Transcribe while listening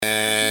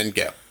and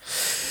go.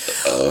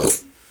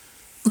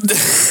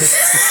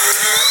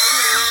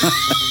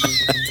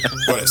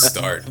 What a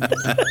start.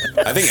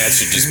 I think that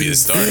should just be the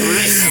start.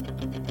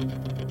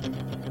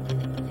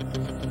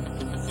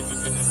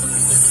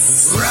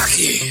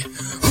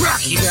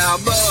 Rocky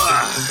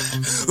Balboa,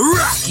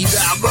 Rocky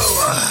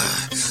Balboa,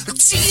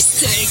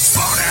 cheesesteak for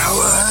an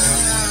hour.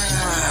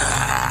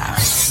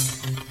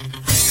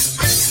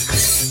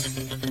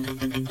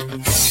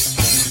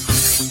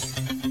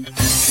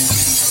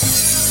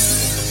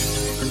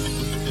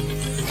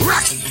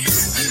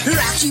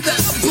 Rocky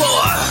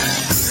Balboa,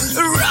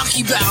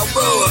 Rocky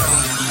Balboa,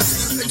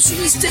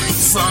 cheesesteak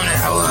for an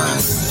hour.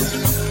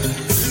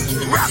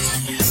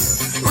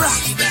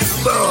 Rocky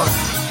Balboa,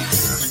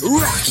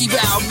 Rocky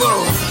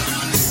Balboa,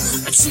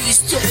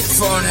 cheesesteak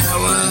for an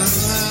hour.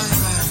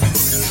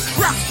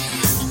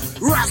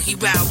 Rocky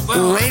Balboa.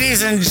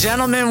 Ladies and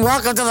gentlemen,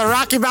 welcome to the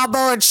Rocky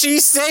Balboa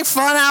Cheesesteak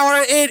Fun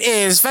Hour. It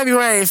is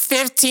February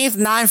 15th,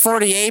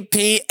 9:48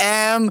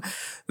 p.m.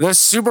 The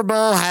Super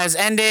Bowl has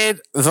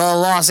ended. The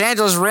Los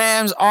Angeles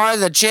Rams are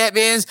the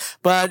champions,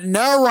 but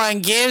no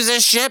one gives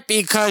a shit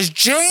because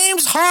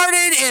James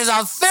Harden is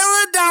a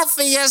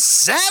Philadelphia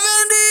 76er!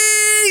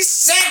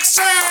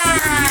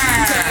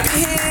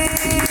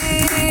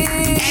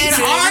 And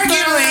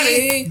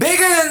arguably,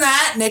 bigger than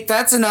that, Nick,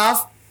 that's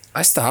enough.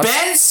 I stopped.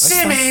 Ben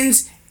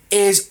Simmons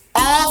is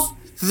off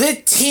the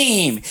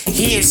team.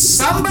 He is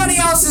somebody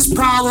else's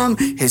problem.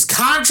 His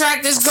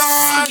contract is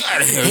gone.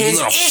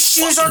 His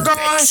issues are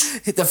gone.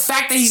 The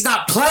fact that he's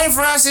not playing for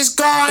us is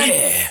gone.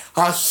 Yeah.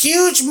 A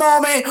huge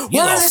moment.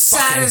 One of the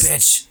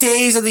saddest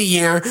days of the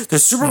year. The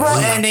Super Bowl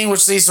ending,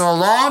 which leads to a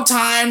long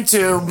time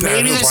to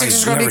maybe the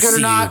Sixers are going to be good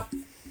or not,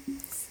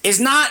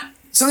 is not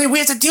something we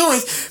have to deal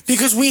with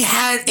because we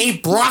had a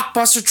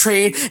blockbuster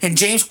trade and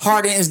James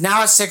Harden is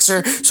now a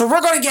Sixer. So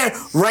we're going to get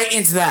right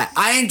into that.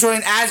 I am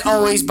joined, as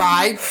always,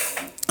 by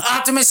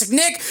Optimistic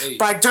Nick,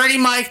 by Dirty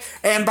Mike,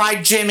 and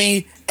by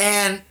Jimmy.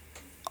 And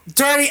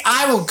Dirty,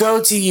 I will go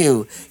to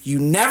you. You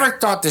never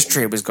thought this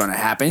trade was going to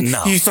happen.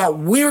 No. You thought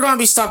we were going to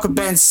be stuck with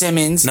Ben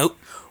Simmons. Nope.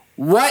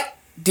 What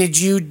did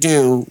you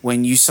do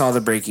when you saw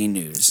the breaking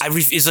news?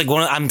 It's like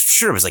I'm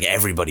sure it was like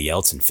everybody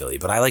else in Philly,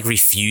 but I like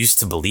refused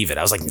to believe it.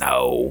 I was like,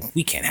 no,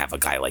 we can't have a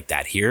guy like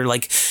that here.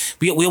 Like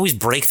we always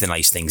break the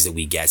nice things that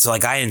we get. So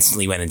like I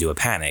instantly went into a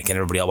panic,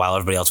 and while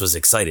everybody else was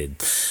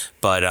excited,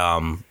 but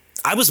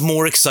I was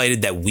more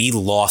excited that we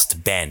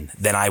lost Ben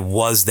than I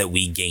was that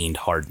we gained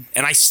Harden.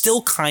 And I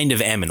still kind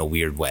of am in a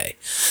weird way.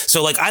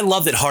 So, like, I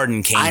love that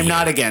Harden came I'm here.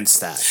 not against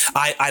that.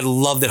 I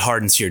love that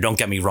Harden's here. Don't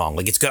get me wrong.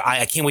 Like, it's good.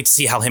 I can't wait to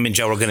see how him and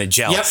Joe are going to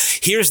gel. Yep.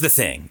 Here's the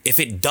thing. If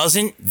it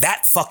doesn't,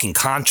 that fucking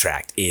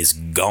contract is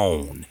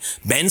gone.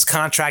 Ben's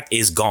contract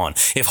is gone.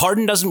 If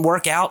Harden doesn't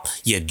work out,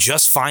 you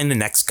just find the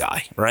next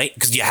guy, right?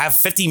 Because you have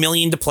 $50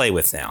 million to play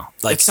with now.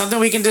 Like, it's something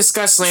we can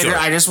discuss later. Sure.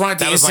 I just wanted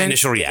to That was my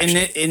initial reaction.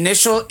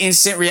 Initial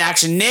instant reaction.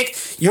 Nick,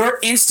 your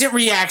instant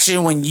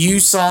reaction when you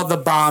saw the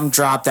bomb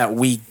drop that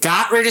we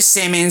got rid of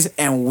Simmons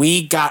and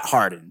we got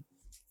Harden.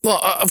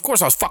 Well, of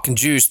course I was fucking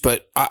juiced,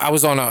 but I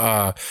was on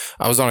a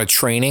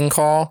training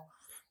call,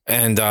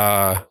 and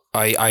I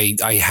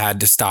had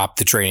to stop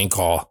the training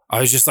call. I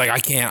was just like, I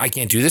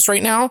can't do this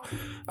right now.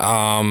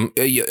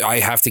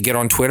 I have to get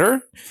on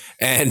Twitter,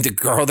 and the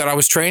girl that I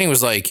was training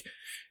was like,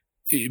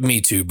 "Me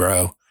too,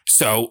 bro."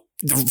 So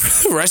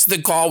the rest of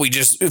the call, we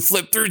just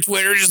flipped through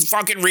Twitter, just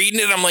fucking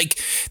reading it. I'm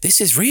like, this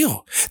is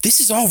real.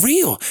 This is all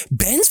real.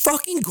 Ben's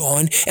fucking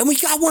gone, and we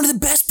got one of the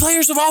best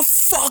players of all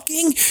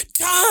fucking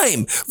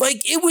time.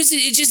 Like,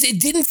 it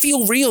didn't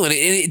feel real, and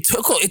it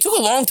took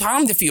a long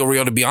time to feel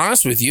real, to be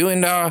honest with you. And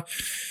man,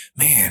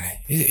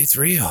 it's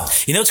real.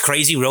 You know what's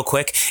crazy, real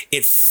quick?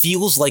 It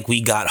feels like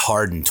we got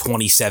Harden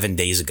 27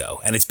 days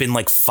ago, and it's been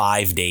like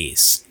 5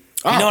 days.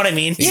 You know what I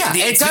mean? Yeah,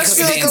 it does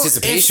feel like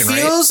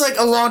like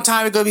a long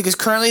time ago because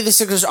currently the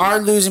Sixers are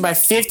losing by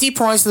 50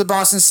 points to the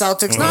Boston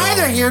Celtics.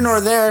 Neither here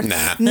nor there.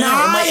 Neither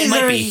it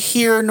might be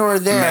here nor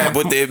there.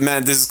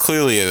 Man, this is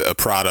clearly a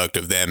product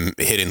of them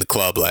hitting the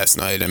club last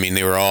night. I mean,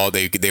 they were all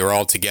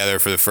together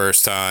for the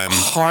first time.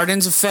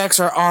 Harden's effects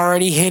are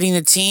already hitting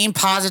the team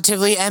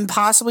positively and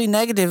possibly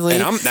negatively.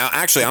 And I'm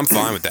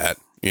fine with that.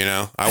 You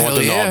know, I want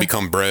them to all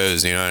become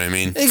bros. You know what I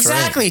mean?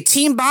 Exactly. Right.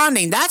 Team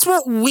bonding. That's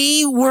what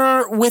we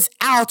were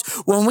without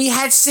when we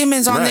had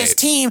Simmons on this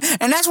team.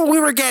 And that's what we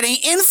were getting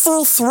in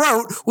full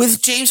throat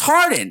with James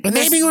Harden.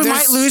 Maybe we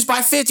might lose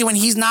by 50 when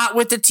he's not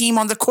with the team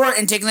on the court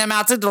and taking them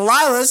out to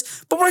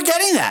Delilah's, but we're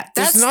getting that.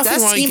 That's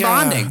team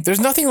bonding. There's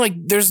nothing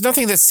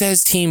that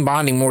says team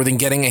bonding more than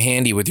getting a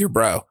handy with your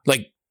bro.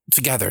 Like,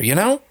 together, you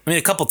know? I mean,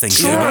 a couple things,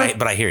 sure.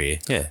 but I hear you.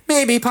 Yeah.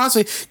 Maybe,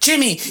 possibly.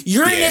 Jimmy,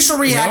 your initial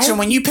reaction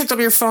when you picked up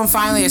your phone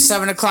finally at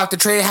 7 o'clock, the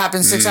trade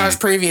happened 6 hours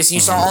previous, and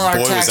you saw all our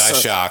texts. Boy,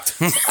 was I shocked.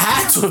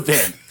 Had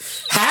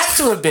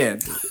to have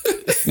been.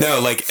 No,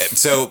 like,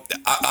 so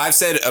I've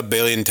said a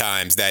billion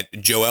times that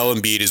Joel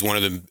Embiid is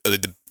one of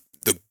the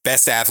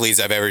best athletes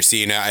I've ever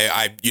seen.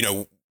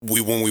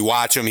 When we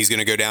watch him, he's going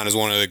to go down as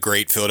one of the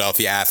great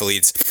Philadelphia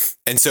athletes.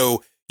 And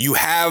so you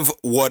have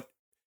what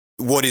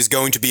is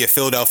going to be a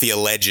Philadelphia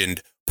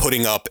legend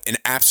putting up an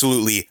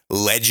absolutely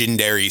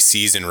legendary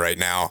season right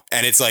now.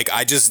 And it's like,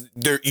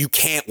 you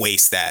can't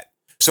waste that.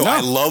 So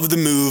I love the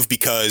move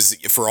because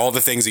for all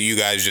the things that you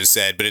guys just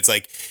said, but it's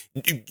like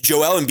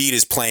Joel Embiid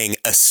is playing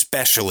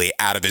especially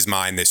out of his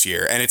mind this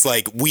year. And it's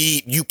like,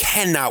 you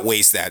cannot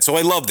waste that. So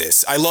I love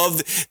this. I love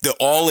the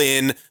all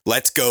in,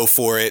 let's go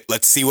for it.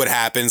 Let's see what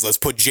happens. Let's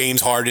put James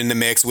Harden in the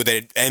mix with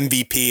an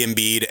MVP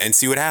Embiid and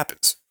see what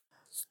happens.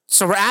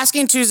 So we're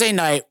asking Tuesday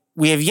night.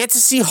 We have yet to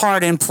see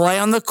Harden play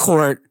on the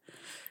court.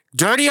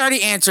 Dirty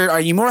already answered.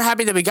 Are you more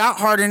happy that we got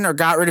Harden or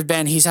got rid of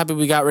Ben? He's happy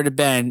we got rid of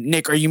Ben.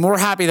 Nick, are you more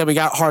happy that we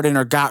got Harden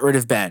or got rid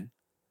of Ben?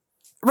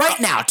 Right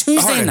now,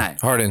 Tuesday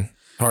night. Harden.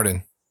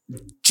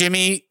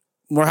 Jimmy,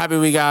 more happy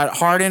we got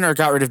Harden or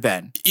got rid of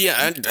Ben? Yeah,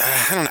 I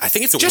don't know. I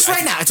think it's just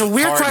right now. It's a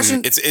weird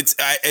question.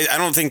 I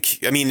don't think.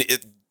 I mean,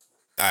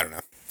 I don't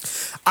know.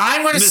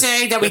 I'm going to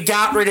say that we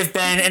got rid of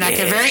Ben, and I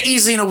can very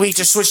easily in a week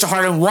just switch to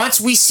Harden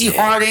once we see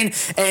Harden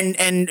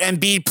and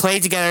Embiid play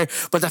together.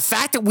 But the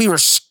fact that we were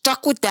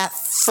stuck with that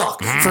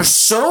fuck for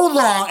so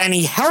long, and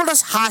he held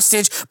us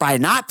hostage by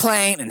not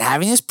playing and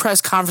having his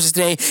press conference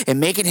today and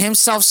making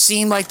himself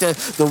seem like the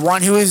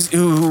one who was.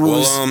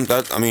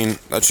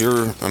 That's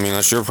your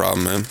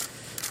problem, man.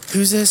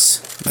 Who's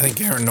this? I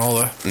think Aaron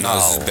Nola. No,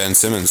 this is Ben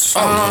Simmons.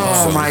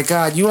 Oh my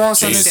God! You all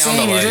sound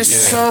insane. You're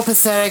just so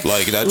pathetic.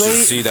 Like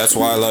that's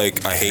why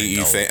I hate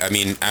you. I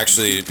mean,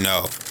 actually,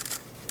 no.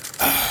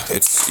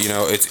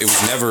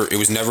 It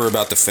was never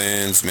about the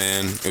fans,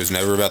 man. It was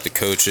never about the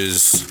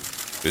coaches.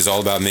 It was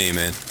all about me,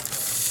 man.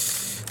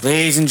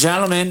 Ladies and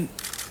gentlemen,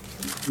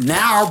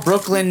 now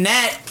Brooklyn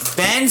Net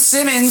Ben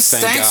Simmons.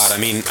 Thank God. I'm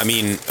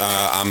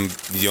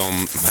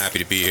happy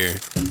to be here.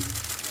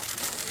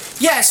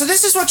 Yeah, so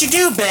this is what you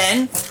do,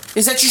 Ben,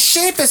 is that you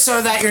shape it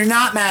so that you're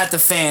not mad at the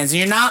fans and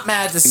you're not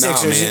mad at the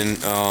Sixers.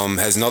 No, man.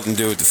 Has nothing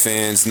to do with the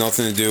fans.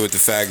 Nothing to do with the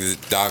fact that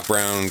Doc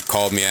Brown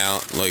called me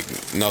out. Like,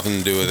 nothing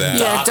to do with that.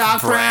 Yeah, Doc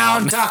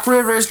Brown, Doc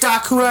Rivers,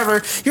 Doc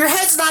whoever. Your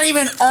head's not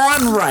even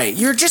on right.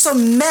 You're just a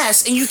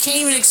mess, and you can't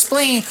even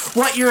explain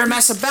what you're a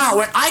mess about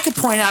when I could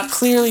point out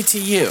clearly to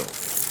you.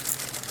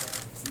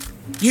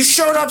 You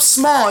showed up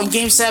small in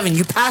Game 7.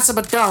 You passed up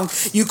a dunk.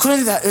 You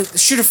couldn't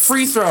shoot a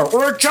free throw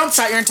or a jump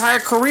shot your entire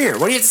career.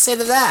 What do you have to say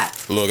to that?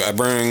 Look, I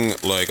bring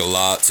a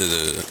lot to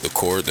the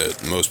court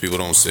that most people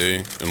don't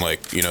see, and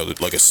like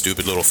a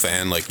stupid little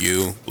fan like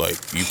you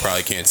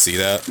probably can't see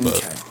that.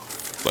 But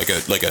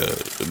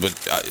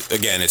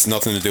again, it's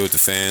nothing to do with the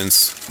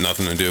fans.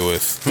 Nothing to do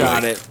with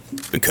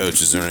the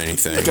coaches or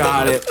anything.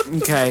 Got it.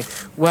 Okay.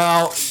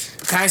 Well,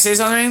 can I say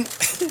something?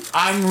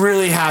 I'm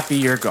really happy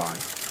you're gone.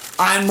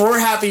 I'm more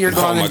happy you're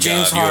gone than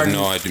James Harden. You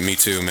have no idea. Me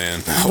too,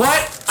 man.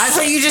 What? I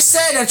thought you just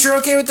said that you're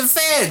okay with the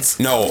fans.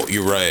 No,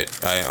 you're right.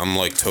 I'm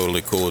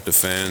totally cool with the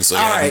fans. All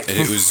right.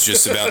 It was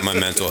just about my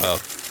mental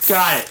health.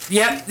 Got it.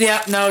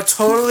 Yep. No,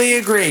 totally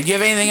agreed. Do you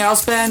have anything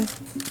else, Ben?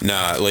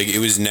 Nah, it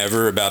was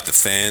never about the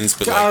fans,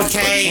 but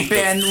okay,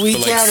 Ben, we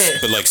get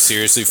it. But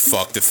seriously,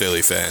 fuck the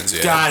Philly fans.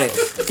 Yeah. Got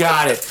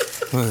it.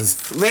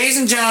 Ladies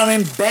and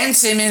gentlemen, Ben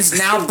Simmons,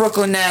 now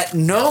Brooklyn Net,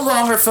 no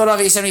longer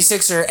Philadelphia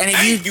 76er. And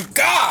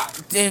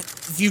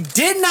if you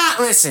did not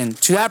listen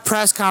to that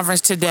press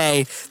conference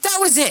today, that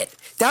was it.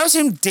 That was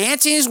him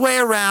dancing his way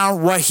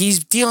around what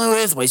he's dealing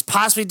with, what he's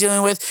possibly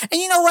dealing with.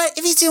 And you know what?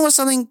 If he's dealing with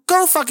something,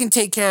 go fucking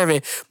take care of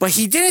it. But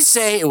he didn't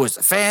say it was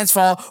the fans'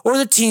 fault or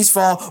the team's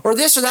fault or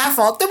this or that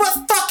fault. Then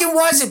what fucking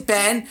was it,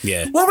 Ben?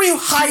 Yeah. What were you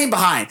hiding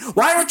behind?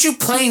 Why weren't you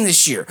playing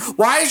this year?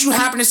 Why did you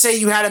happen to say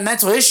you had a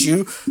mental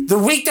issue the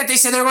week that they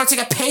said they were going to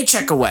take a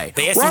paycheck away?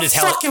 What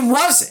fucking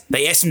was it?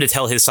 They asked him to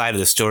tell his side of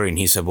the story, and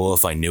he said, well,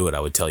 if I knew it,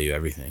 I would tell you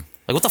everything.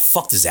 Like, what the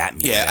fuck does that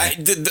mean? Yeah,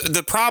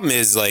 the problem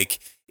is,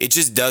 it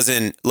just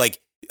doesn't,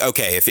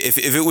 okay, if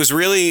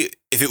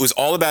it was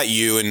all about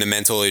you and the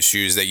mental health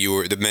issues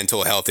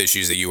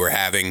that you were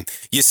having,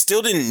 you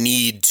still didn't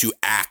need to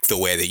act the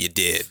way that you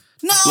did.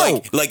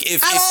 No,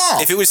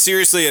 if it was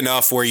seriously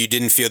enough where you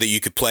didn't feel that you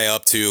could play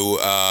up to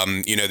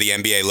the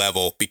NBA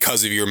level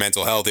because of your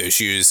mental health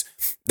issues,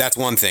 that's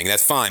one thing.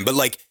 That's fine. But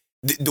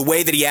the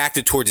way that he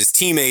acted towards his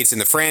teammates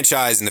and the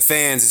franchise and the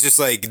fans, it's just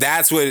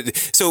that's what.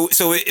 So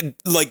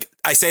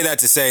I say that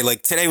to say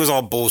today was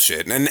all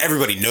bullshit and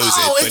everybody knows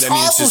it. But it's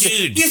all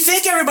bullshit. You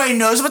think everybody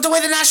knows, but the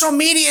way the national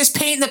media is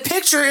painting the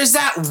picture is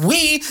that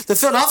we, the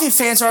Philadelphia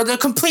fans, are the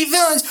complete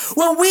villains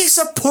when we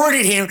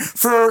supported him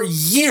for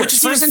years,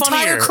 for his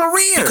entire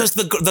career. Because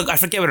the I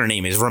forget what her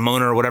name is,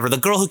 Ramona or whatever, the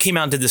girl who came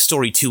out and did this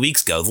story 2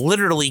 weeks ago,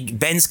 literally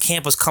Ben's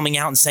camp was coming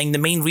out and saying the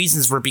main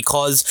reasons were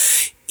because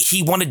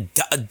he wanted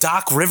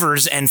Doc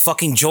Rivers and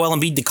fucking Joel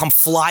Embiid to come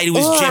fly to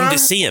his gym to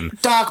see him.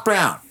 Doc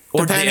Brown.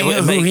 Depending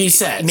on who he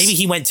says. Maybe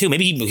he went too.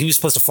 Maybe he was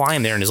supposed to fly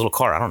him there in his little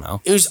car. I don't know.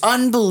 It was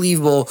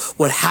unbelievable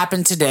what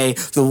happened today.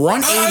 The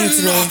 180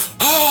 today.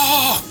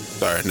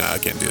 Sorry, no, I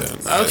can't do that.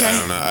 Okay. I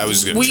don't know. I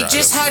was going to try. We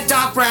just had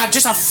Doc Brown,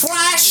 just a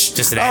flash.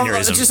 Just an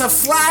aneurysm. Just a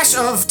flash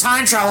of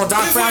time travel.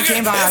 Doc Brown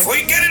came by. If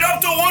we get it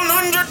up to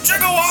 100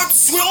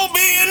 gigawatts, we'll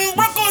be in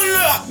Brooklyn.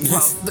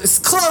 It's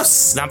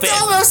close. Not bad.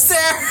 Almost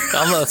there.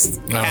 Almost.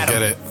 I don't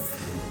get it.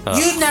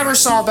 You never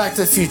saw Back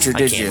to the Future,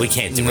 did you? We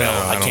can't derail.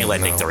 No, I can't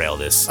let no. Nick derail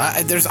this.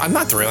 I'm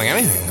not derailing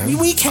anything.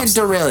 We can't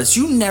derail this.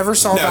 You never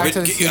saw No, Back but to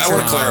the Future. I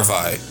want to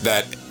clarify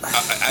that,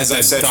 as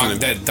I said from the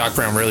That Doc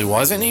Brown really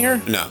wasn't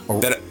here? no,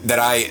 that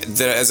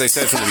as I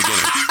said from the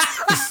beginning,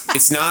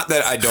 it's not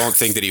that I don't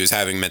think that he was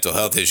having mental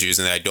health issues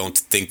and that I don't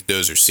think that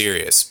those are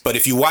serious. But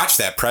if you watch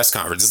that press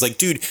conference, it's like,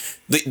 dude,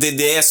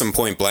 they asked him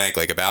point blank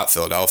like about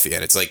Philadelphia,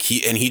 and it's like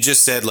he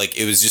just said like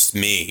it was just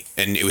me,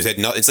 and it was had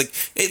no. It's like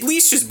at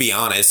least just be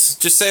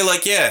honest. Just say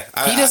like, yeah,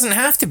 He doesn't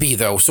have to be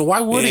though, so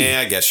why would he?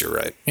 Yeah, I guess you're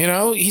right. You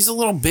know, he's a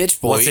little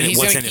bitch boy. What's in it- He's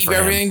what's gonna in it keep for him?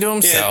 everything to Yeah,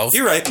 himself.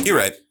 you're right. You're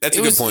right. That's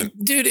a good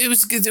point. Dude. It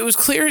was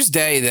clear as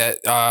day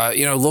that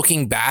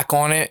looking back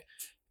on it,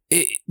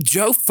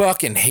 Joe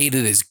fucking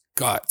hated his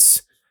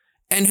guts.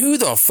 And who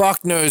the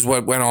fuck knows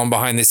what went on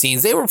behind the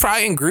scenes? They were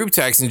probably in group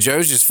text, and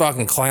Joe's just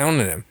fucking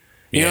clowning him.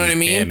 You know what I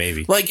mean? Yeah,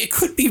 maybe. Like it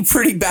could be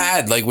pretty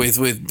bad, like with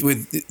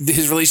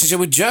his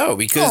relationship with Joe,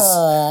 because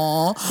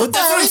but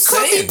that's what I'm it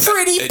could saying. be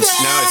pretty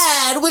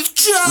bad with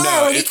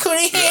Joe, and he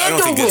couldn't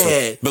handle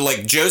it. But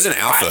like Joe's an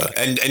alpha,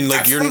 and like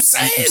That's you're what I'm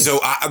saying. so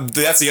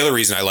that's the other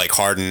reason I like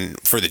Harden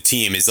for the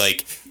team is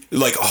like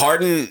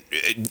Harden.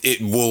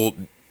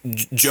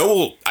 Joe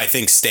will, I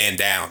think, stand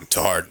down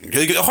to Harden.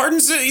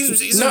 Harden's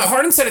he's No,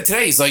 Harden said it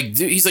today. He's like,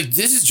 this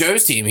is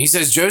Joe's team. He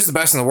says Joe's the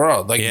best in the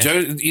world. Like Yeah.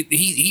 Joe,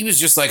 he was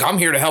just like, I'm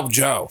here to help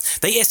Joe.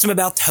 They asked him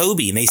about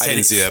Toby, and they said,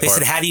 didn't see that they part.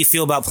 said, how do you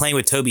feel about playing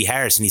with Toby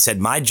Harris? And he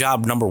said, my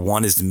job number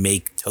one is to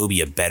make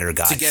Toby a better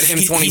guy. To get him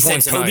He 20 said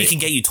points a Toby night. can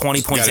get you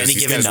 20 points any he's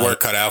got given his night. work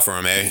cut out for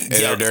him, eh?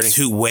 Yeah, Dirty.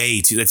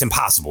 It's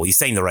impossible. He's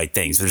saying the right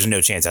things. There's no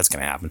chance that's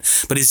going to happen.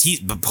 But is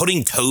he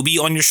putting Toby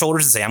on your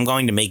shoulders and say, I'm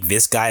going to make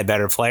this guy a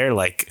better player?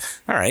 Like,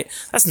 all right,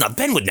 that's not,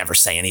 Ben would never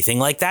say anything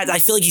like that. I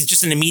feel like he's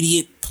just an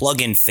immediate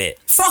plug-in fit.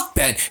 Fuck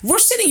Ben. We're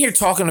sitting here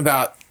talking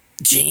about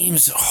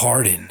James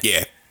Harden.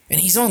 Yeah. And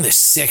he's on the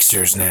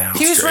Sixers now.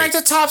 He was great. ranked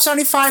a top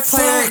 75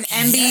 player in Fuck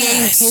NBA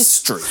yes.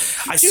 history.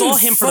 I Dude, saw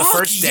him for the fuck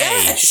first day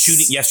yes.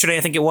 shooting yesterday.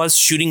 I think it was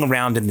shooting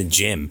around in the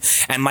gym,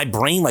 and my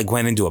brain like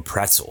went into a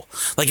pretzel.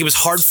 Like it was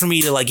hard for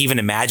me to like even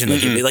imagine.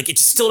 Like it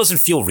just still doesn't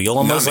feel real.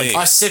 Almost Not like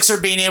me. A Sixer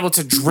being able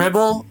to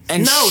dribble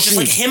and no, shoot. just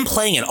like him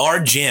playing in our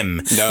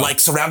gym, No. like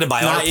surrounded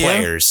by Not our you?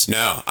 players.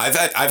 No, I've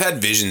had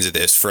visions of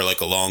this for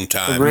like a long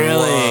time.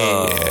 Really?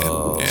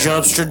 Yeah.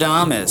 Job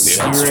Stradamus.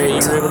 Yeah. You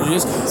were able to do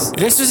this.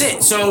 This was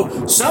it.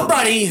 So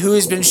somebody who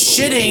has been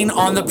shitting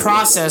on the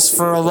process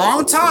for a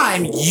long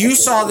time, you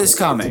saw this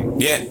coming.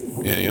 Yeah.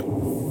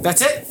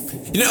 That's it?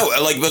 You know,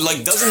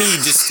 but doesn't he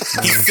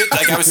just he fit?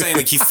 Like I was saying,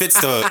 like he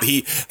fits doesn't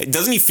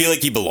he feel like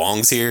he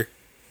belongs here?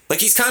 Like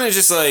he's kind of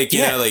just like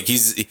you know, like he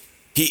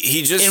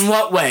just In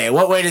what way?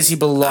 What way does he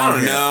belong? I don't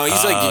here? know.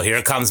 He's Oh, like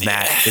here comes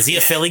Matt. Is he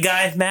a Philly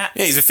guy, Matt?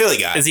 yeah, he's a Philly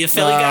guy. Is he a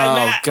Philly guy, Oh,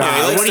 Matt? God. Yeah,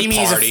 he likes What do to you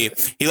mean party.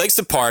 He likes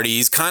to party.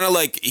 He's kind of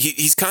like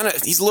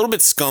he's a little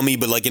bit scummy,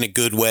 but like in a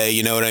good way.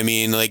 You know what I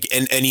mean? Like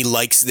and he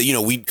likes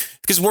the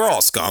because we're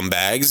all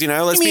scumbags. You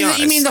know, let's be honest.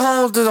 You mean the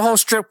whole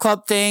strip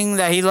club thing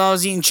that he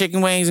loves eating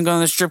chicken wings and going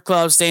to the strip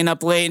club, staying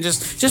up late and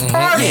just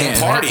partying.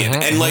 partying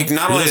and like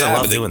not He only doesn't that,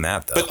 love but doing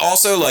that though. but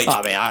also like.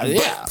 I mean,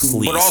 yeah.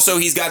 But also,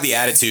 he's got the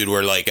attitude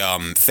where like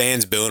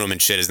fans booing him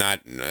and shit is not.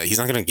 He's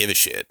not gonna give a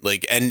shit.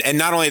 Like and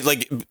not only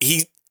like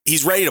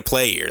he's ready to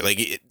play here. Like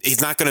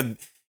he's not gonna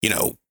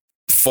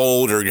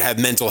fold or have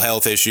mental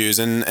health issues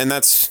and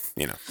that's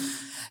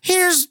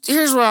Here's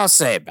what I'll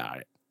say about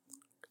it.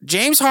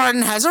 James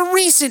Harden has a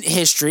recent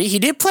history. He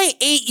did play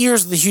 8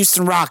 years with the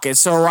Houston Rockets,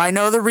 so I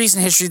know the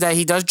recent history that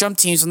he does jump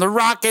teams from the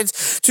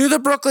Rockets to the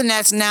Brooklyn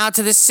Nets, now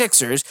to the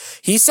Sixers.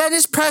 He said in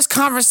his press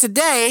conference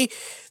today,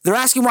 they're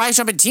asking why he's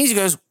jumping teams. He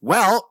goes,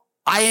 well,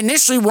 I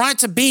initially wanted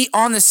to be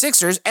on the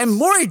Sixers, and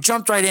Morey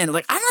jumped right in.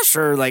 Like, I'm not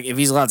sure, like, if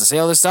he's allowed to say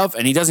all this stuff,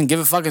 and he doesn't give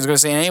a fuck. He's going to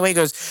say it anyway. He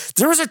goes,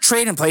 there was a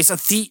trade in place, a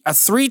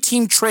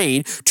 3-team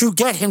trade to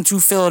get him to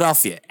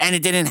Philadelphia, and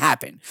it didn't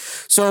happen.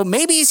 So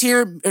maybe he's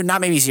here, or not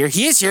maybe he's here.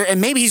 He is here,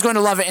 and maybe he's going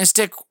to love it and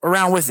stick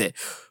around with it.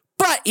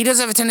 But he does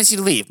have a tendency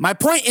to leave. My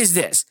point is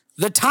this.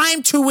 The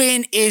time to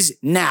win is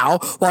now,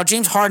 while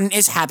James Harden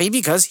is happy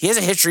because he has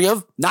a history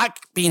of not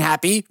being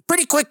happy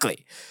pretty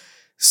quickly.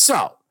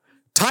 So,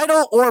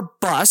 title or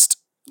bust?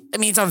 I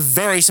mean, it's a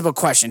very simple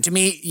question. To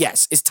me,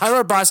 yes. It's title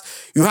or bust.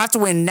 You have to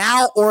win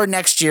now or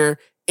next year.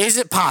 Is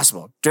it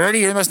possible? Dirty,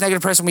 you're the most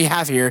negative person we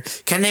have here.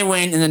 Can they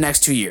win in the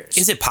next 2 years?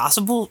 Is it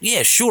possible?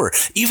 Yeah, sure.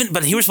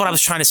 But here's what I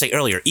was trying to say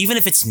earlier. Even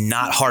if it's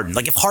not Harden,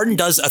 like if Harden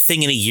does a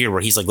thing in a year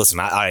where he's like, listen,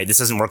 all right, this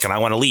isn't working, I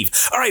want to leave.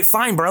 All right,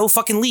 fine, bro,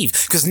 fucking leave.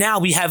 Because now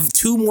we have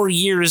 2 more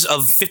years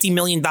of $50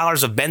 million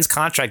of Ben's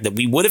contract that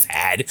we would have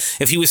had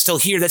if he was still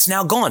here. That's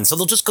now gone. So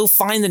they'll just go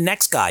find the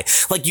next guy.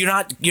 Like you're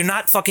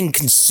not fucking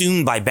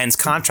consumed by Ben's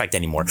contract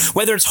anymore.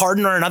 Whether it's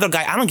Harden or another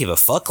guy, I don't give a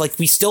fuck. Like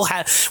we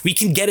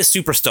can get a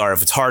superstar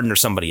if it's Harden or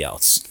somebody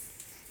else.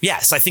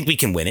 Yes, I think we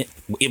can win it,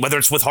 whether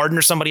it's with Harden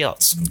or somebody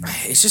else.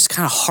 It's just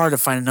kind of hard to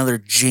find another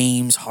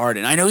James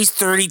Harden. I know he's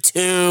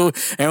 32.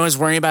 Everyone's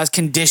worrying about his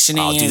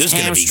conditioning and his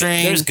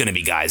hamstring. There's going to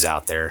be guys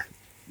out there.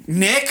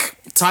 Nick,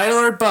 title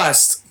or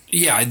bust?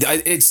 Yeah,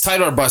 it's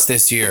title or bust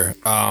this year.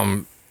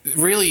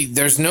 really,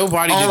 there's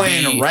nobody All to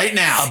in be right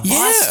now. A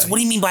bust? What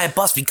do you mean by a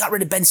bust? We got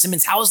rid of Ben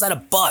Simmons. How is that a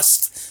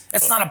bust?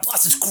 That's not a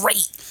bust. It's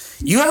great.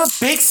 You have a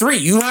big three.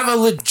 You have a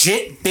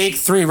legit big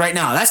three right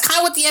now. That's kind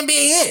of what the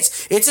NBA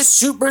is. It's a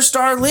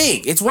superstar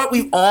league. It's what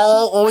we've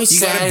all always You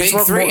said. got a It's big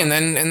what three more-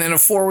 and then a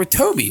 4 with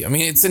Toby. I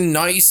mean, it's a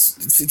nice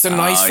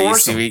Oh,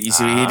 foursome. you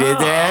see what he did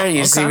there?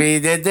 You see what he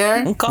did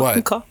there? Okay. What?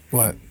 Okay.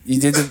 What? You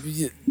did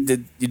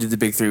the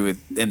big three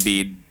with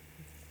Embiid.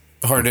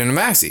 Harden and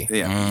Maxey.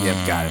 Yeah,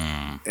 yep, got it.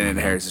 And then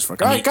Harris is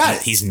fucking. All right, got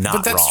it. He's not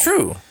But that's wrong.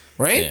 true,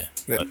 right?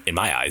 Yeah. In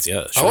my eyes,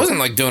 yeah. I wasn't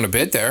like doing a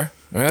bit there.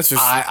 I mean, that's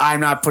just I'm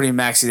not putting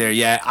Maxi there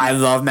yet. I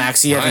love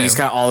Maxi. I think he's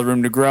got all the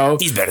room to grow.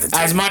 He's better than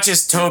As Toby. much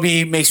as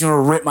Toby makes me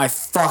want to rip my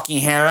fucking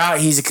hair out,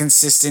 he's a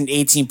consistent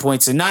 18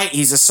 points a night.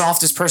 He's the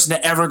softest person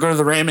to ever go to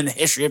the rim in the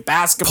history of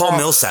basketball. Paul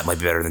Millsap might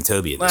be better than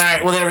Toby. At All this right,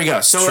 point. well, there we go.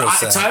 So True,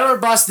 Seth. Tyler or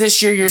bust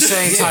this year, you're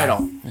saying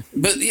title.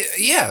 But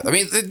yeah, I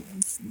mean,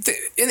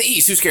 in the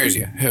East, who scares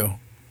you? Who?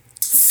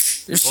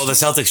 Well, the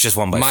Celtics just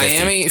won by 50.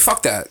 Miami?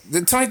 Fuck that.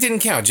 The tonight didn't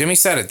count. Jimmy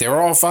said it. They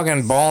were all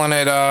fucking balling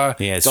at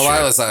Yeah, it's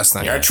Delilah's last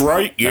night. That's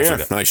right. Yeah,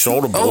 forgot. I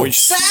saw the boys.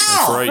 Sal!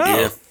 That's right.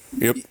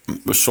 Yeah. Yep.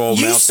 I saw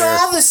them You out saw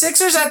there. the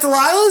Sixers at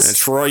Delilah's?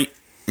 That's right.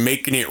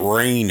 Making it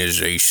rain, as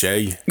they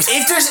say.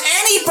 If there's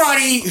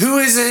anybody who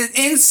is an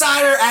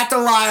insider at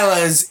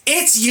Delilah's,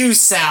 it's you,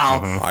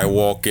 Sal. I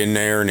walk in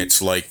there and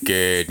it's like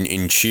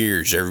in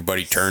Cheers.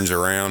 Everybody turns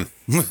around.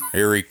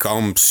 Here he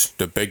comes,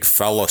 the big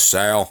fella,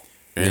 Sal.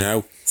 You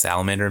know.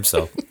 Salamander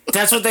himself.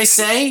 That's what they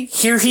say.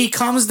 Here he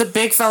comes, the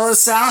big fella,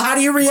 Sal. How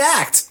do you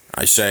react?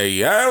 I say,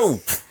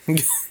 yo,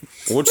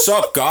 what's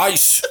up,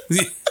 guys?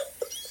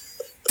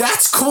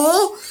 That's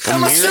cool. That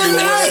I'm must here feel to,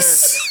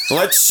 nice.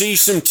 let's see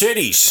some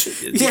titties.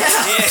 Yeah.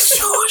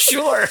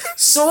 Sure.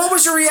 So, what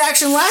was your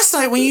reaction last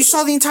night when you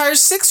saw the entire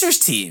Sixers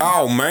team?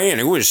 Oh man,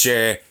 it was.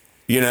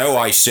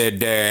 I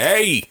said,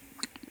 hey,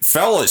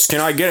 fellas, can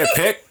I get a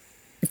pic?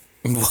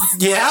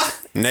 Yeah.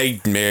 And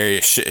they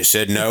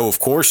said no, of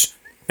course.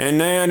 And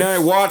then I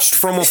watched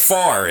from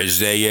afar as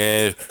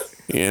they,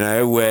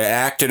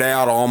 acted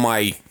out all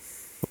my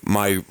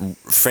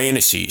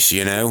fantasies.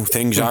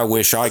 Things I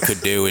wish I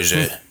could do as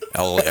a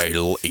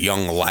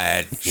young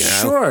lad.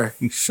 Sure.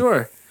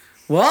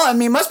 Well, I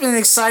mean, it must have been an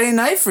exciting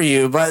night for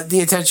you, but the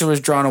attention was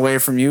drawn away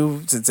from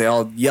you since they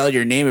all yell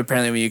your name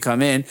apparently when you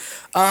come in.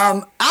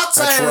 Outside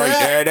That's of right.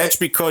 that, That's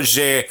because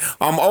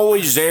I'm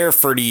always there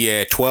for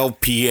the 12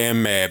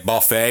 p.m.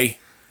 Buffet.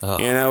 You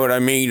know what I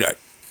mean?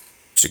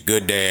 It's a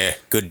good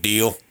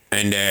deal,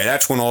 and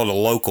that's when all the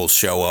locals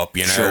show up.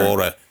 Sure.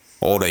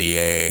 all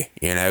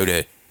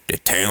the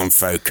town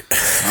folk.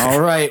 all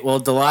right. Well,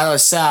 Delilah,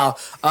 Sal,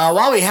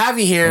 while we have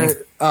you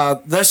here,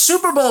 the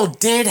Super Bowl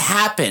did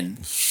happen.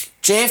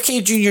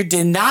 JFK Jr.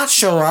 did not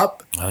show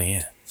up. Oh,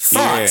 yeah.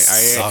 Thoughts?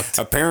 Sucked.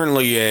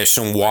 Apparently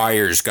some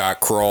wires got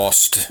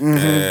crossed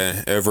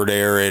over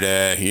there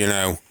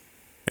at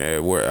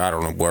where I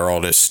don't know where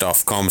all this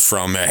stuff comes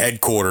from.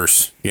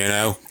 Headquarters.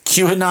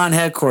 QAnon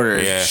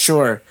headquarters. Yeah.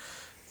 Sure.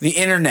 The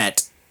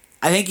internet.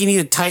 I think you need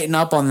to tighten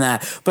up on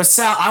that. But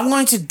Sal, I'm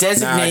going to Nah,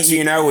 designate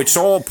you. it's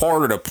all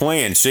part of the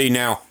plan. See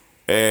now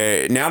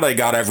they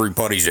got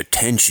everybody's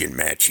attention,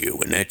 Matthew,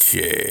 and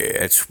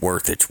that's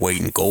worth its weight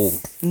in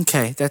gold.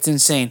 Okay, that's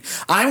insane.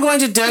 I'm going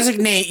to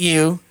designate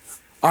you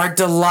our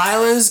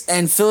Delilah's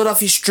and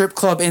Philadelphia Strip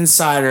Club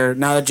insider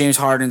now that James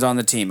Harden's on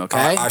the team,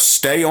 okay? I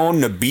stay on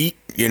the beat.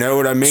 You know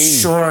what I mean?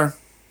 Sure.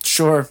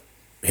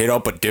 Hit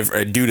up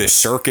do the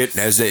circuit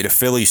the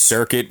Philly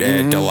circuit.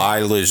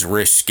 Delilah's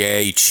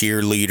risque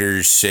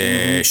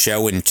cheerleaders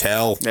show and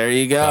tell. There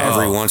you go.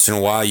 Every once in a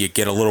while, you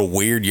get a little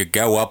weird. You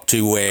go up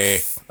to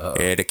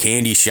the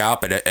candy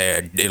shop at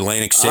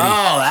Atlantic City.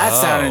 Oh,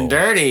 that's sounding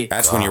dirty.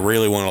 That's when you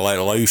really want to let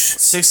it loose.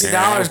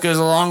 $60 goes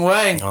a long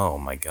way. Oh,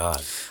 my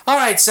God. All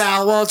right,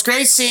 Sal. Well, it's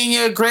great seeing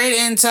you. Great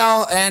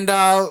intel, and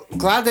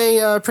glad they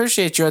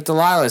appreciate you at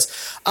Delilah's.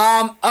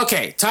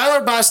 Okay,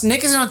 Tyler Bust.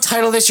 Nick is in a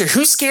title this year.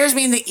 Who scares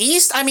me in the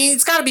East? I mean,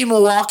 it's got to be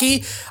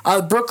Milwaukee.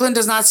 Brooklyn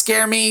does not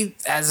scare me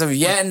as of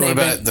yet. And What they've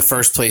about been, the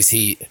first place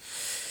Heat?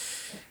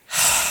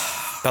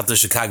 About the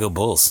Chicago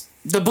Bulls.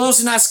 the Bulls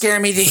do not scare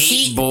me.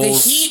 The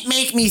Bulls. Heat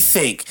make me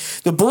think.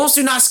 The Bulls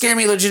do not scare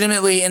me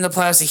legitimately in the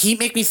playoffs. The Heat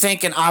make me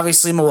think, and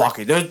obviously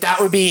Milwaukee. That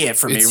would be it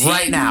for me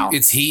right now.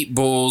 It's Heat,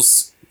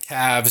 Bulls,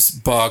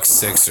 Cavs, Bucks,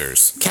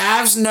 Sixers.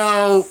 Cavs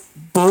no,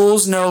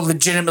 Bulls no,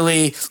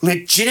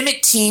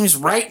 legitimate teams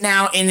right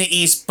now in the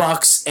East,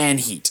 Bucks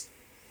and Heat.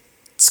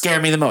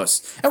 Scare me the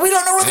most. And we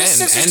don't know where the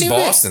Sixers And team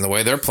Boston, the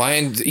way they're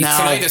playing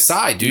tonight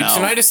aside, dude. No.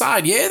 Tonight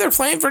aside, yeah, they're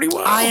playing pretty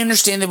well. I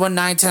understand they won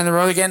 9-10 in a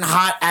row. They're getting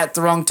hot at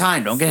the wrong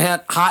time. Don't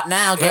get hot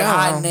now. Get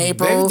hot in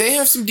April. They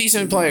have some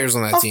decent players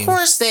on that Of team.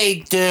 course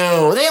they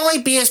do. They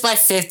only beat us by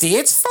 50.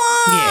 It's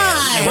fine.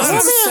 Yeah, it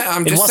wasn't-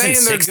 I'm It just wasn't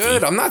saying they're 60.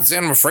 good. I'm not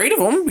saying I'm afraid of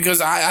them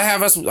because I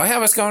have us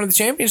going to the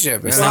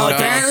championship. And, Well,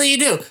 apparently you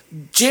do.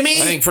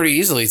 Jimmy, I think pretty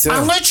easily too.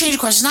 I'm going to change the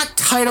question. It's not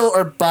title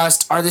or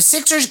bust. Are the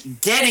Sixers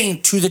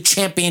getting to the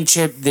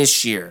championship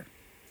this year?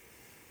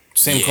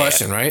 Same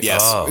question, right?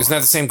 Yes. Oh. Isn't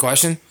that the same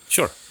question?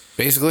 Sure.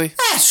 Basically.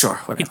 Sure.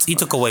 Whatever. He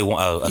took away a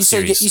You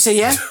say series.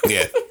 yeah?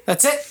 Yeah.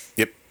 That's it?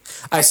 Yep.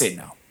 I say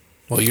no.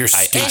 Well, you're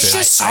stupid. It's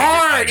just I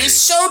hard. agree. It's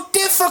so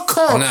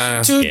difficult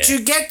No. to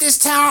get this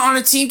talent on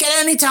a team, get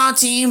any talent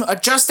team,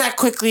 adjust that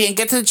quickly, and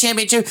get to the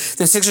championship.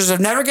 The Sixers have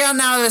never gotten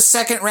out of the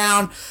second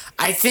round.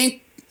 I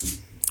think.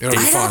 It'll be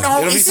I fine. don't know.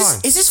 It'll be Is this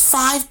fine. is this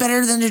 5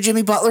 better than the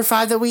Jimmy Butler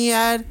 5 that we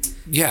had?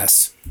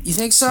 Yes. You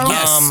think so?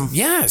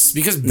 Yes,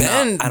 because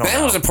Ben I don't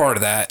know. was a part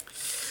of that.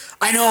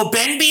 I know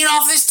Ben being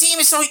off this team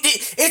is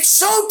it's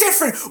so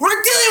different. We're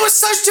dealing with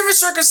such different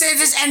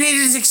circumstances, and it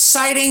is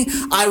exciting.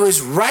 I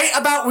was right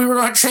about we were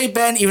going to trade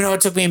Ben, even though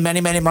it took me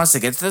many, many months to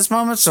get to this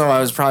moment. So I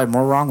was probably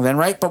more wrong than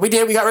right, but we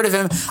did. We got rid of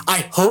him.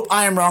 I hope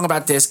I am wrong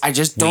about this. I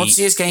just don't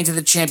see us getting to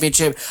the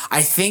championship.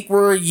 I think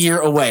we're a year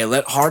away.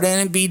 Let Harden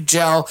and Embiid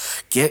gel.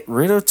 Get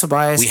rid of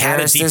Tobias We had a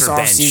Harris this deeper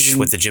bench offseason.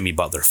 with the Jimmy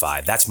Butler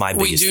 5. That's my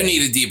We biggest do thing.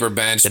 need a deeper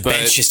bench. The but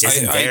bench just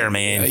isn't there,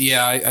 man.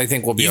 Yeah, I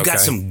think we'll be You okay. got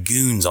some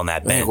goons on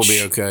that I think bench. we'll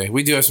be okay.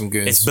 We do have some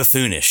goons. It's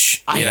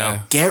buffoonish. I you know. know?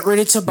 Get rid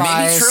of Maybe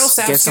Tobias. Trill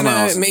Get Sapp's someone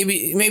gonna else.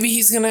 maybe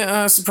he's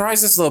gonna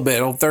surprise us a little bit.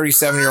 Old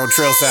 37-year-old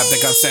Trill Sapp that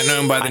got sent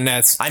home by the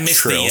Nets. I missed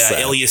Trill the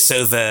Sapp.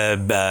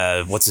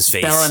 Ilyasova, what's his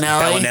face?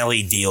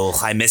 Bellinelli? deal.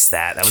 I missed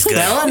that. That was good.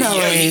 Bellinelli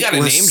Yeah, he got a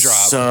was name drop.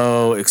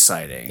 so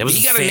exciting. It was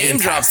He got a name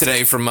drop fantastic.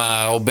 today from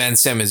old Ben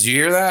Simmons. You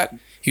hear that?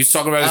 He was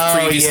talking about his Oh,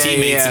 previous yeah,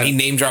 teammates, yeah. and he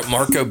name dropped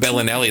Marco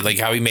Bellinelli, like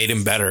how he made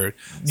him better.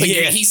 Like,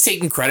 Yeah. he's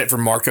taking credit for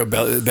Marco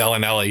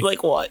Bellinelli.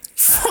 Like what?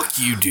 Fuck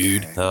you,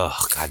 dude. Oh,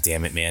 god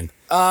damn it, man.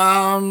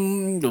 I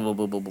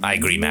I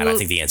agree, Matt. I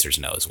think the answer is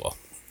no as well.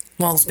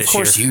 Well, of This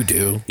course year? you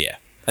do. Yeah.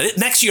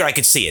 Next year, I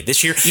could see it.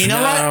 This year, You know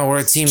what? No, we're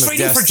a team of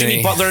trading for Jimmy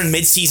destiny. Butler in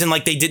midseason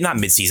like they did, not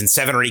midseason,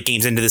 7 or 8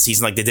 games into the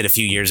season like they did a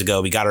few years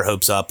ago. We got our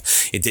hopes up.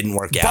 It didn't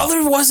work out.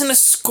 Butler wasn't a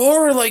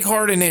scorer like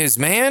Harden is,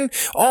 man.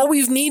 All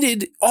we've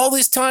needed all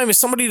this time is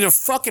somebody to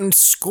fucking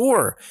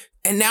score.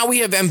 And now we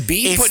have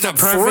Embiid putting up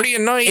 40 a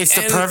night. It's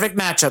the and perfect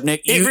matchup,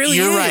 Nick. It really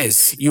you're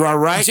is. right. You are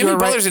right. Jimmy you're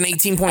right. Butler's an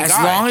 18-point As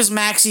guy. long as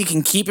Maxey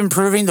can keep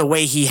improving the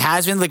way he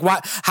has been, like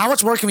what? How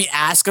much more can we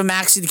ask of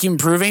Maxey to keep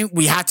improving?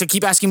 We have to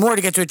keep asking more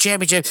to get to a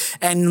championship,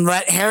 and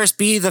let Harris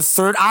be the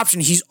third option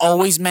he's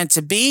always meant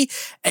to be,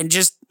 and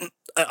just.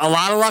 A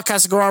lot of luck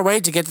has to go our way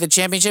to get to the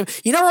championship.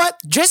 You know what?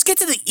 Just get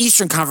to the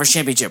Eastern Conference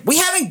Championship. We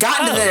haven't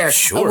gotten to there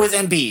with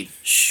Embiid.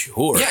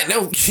 Sure.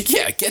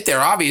 Get there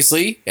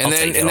obviously, and I'll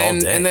then take it all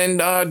day. and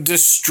then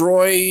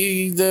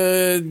destroy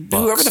the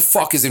whoever the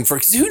fuck is in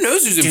first. 'Cause who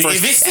knows who's in Dude, first?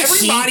 if it's the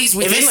Everybody's Heat,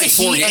 within if like it's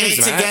the 4 Heat and games,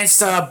 it's man. against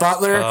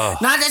Butler,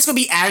 not that's gonna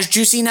be as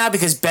juicy now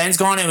because Ben's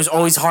gone. And it was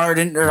always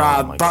Harden or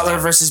my Butler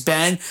God. versus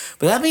Ben,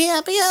 but that'd be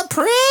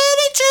pretty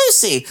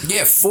juicy.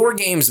 Yeah, 4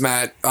 games,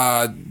 Matt.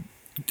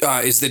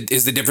 Is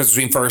the difference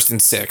between first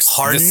and sixth?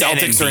 Harden the and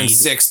Celtics are in Embiid.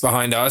 6th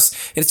behind us.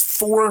 It's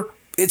 4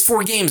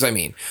 games. I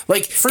mean,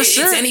 like sure. it's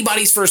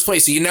anybody's first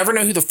place, so you never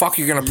know who the fuck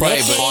you're gonna play.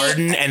 Nicky. But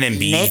Harden and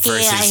Embiid Nicky,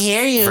 I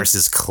hear you.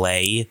 versus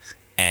Clay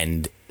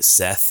and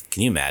Seth.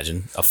 Can you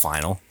imagine a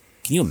final?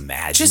 Can you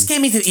imagine? Just get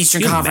me to the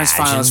Eastern Can you Conference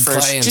imagine Finals first.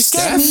 playing Just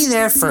Steph? get me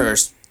there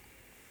first.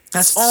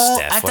 That's all.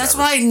 Steph, That's whatever.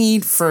 what I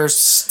need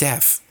first.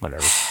 Steph,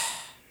 Whatever.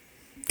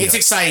 It's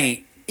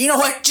exciting. You know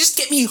what? Just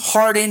get me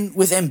Harden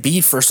with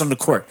Embiid first on the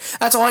court.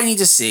 That's all I need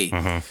to see.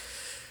 Mm-hmm.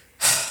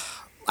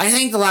 I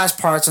think the last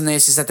parts on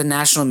this is that the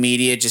national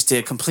media just did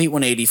a complete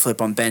 180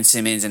 flip on Ben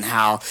Simmons and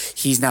how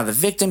he's now the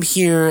victim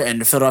here,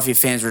 and the Philadelphia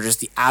fans were just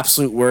the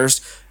absolute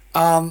worst.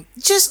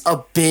 Just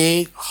a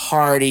big,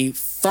 hearty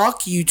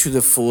fuck you to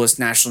the fullest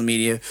national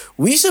media.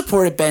 We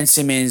supported Ben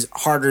Simmons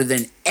harder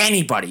than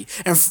anybody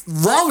and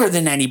longer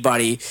than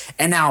anybody.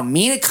 And now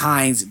Mina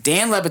Kimes,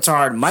 Dan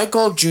Lebitard,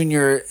 Michael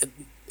Jr.,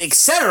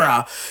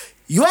 etc.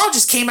 You all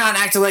just came out and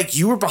acted like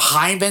you were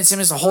behind Ben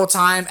Simmons the whole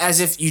time, as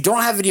if you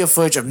don't have video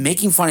footage of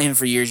making fun of him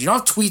for years. You don't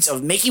have tweets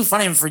of making fun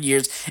of him for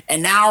years,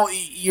 and now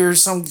you're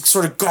some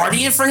sort of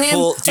guardian for him.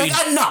 Well, It's dude,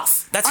 like,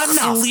 enough. That's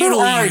enough. clearly. Who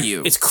are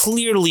you? It's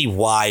clearly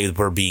why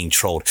we're being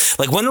trolled.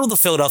 Like, when are the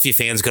Philadelphia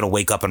fans going to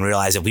wake up and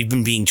realize that we've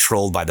been being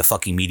trolled by the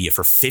fucking media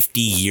for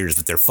 50 years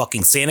with their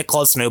fucking Santa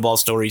Claus snowball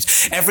stories?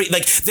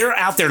 They're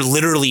out there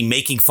literally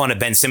making fun of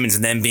Ben Simmons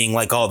and then being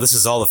like, "Oh, this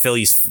is all the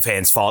Phillies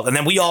fans' fault," and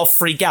then we all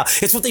freak out.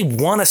 It's what they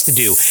want us to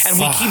do, and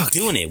we keep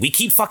doing it. We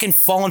keep fucking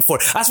falling for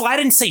it. That's why I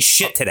didn't say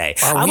shit today.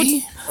 are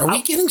we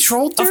getting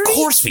trolled? Of Dirty?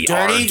 course we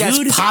are, Dirty, dude.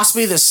 that's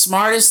possibly the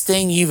smartest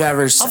thing you've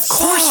ever said. Of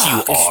course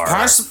you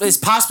are. It's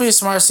possibly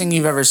the smartest thing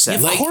you've ever said.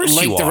 Of course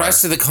like you the are.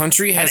 rest of the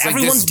country has And like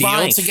this everyone's deal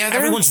buying, together.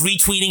 everyone's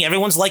retweeting,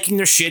 everyone's liking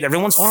their shit,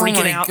 everyone's freaking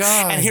my out,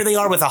 God. and here they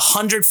are with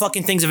 100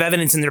 fucking things of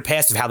evidence in their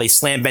past of how they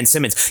slammed Ben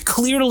Simmons.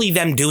 Clearly,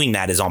 them doing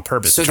that is on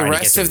purpose. So to the try to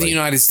rest get of the everybody-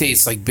 United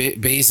States like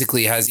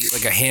basically has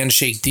like a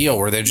handshake deal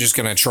where they're just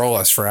gonna troll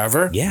us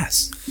forever.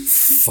 yes,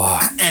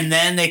 Fuck. And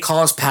then they call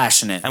us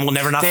passionate. and we'll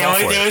never not They fall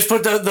always, for they it. always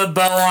put the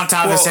bow on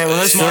top and say, well,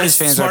 those Phillies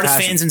fans are Smartest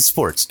passionate. fans in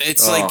sports.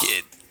 It's like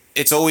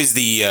it's always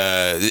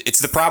it's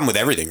the problem with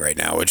everything right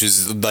now, which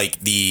is like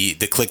the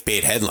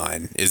clickbait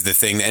headline is the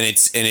thing, and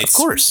it's Of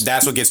course.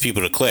 that's what gets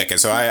people to click. And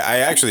so I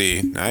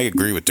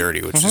agree with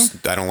Dirty, which is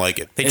I don't like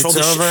it. They It's trolled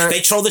over.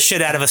 they trolled the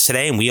shit out of us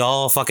today, and we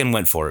all fucking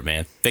went for it,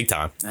 man. Big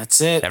time.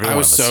 That's it. Every I one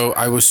was of us.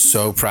 I was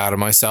so proud of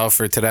myself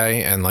for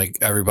today, and like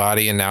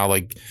everybody, and now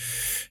like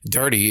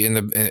Dirty in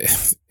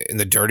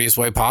the dirtiest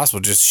way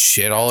possible, just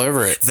shit all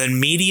over it. The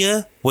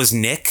media was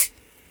Nick,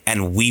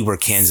 and we were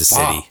Kansas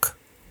City Fuck.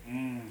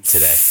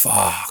 today.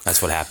 Fuck.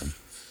 That's what happened.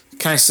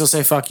 Can I still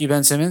say fuck you,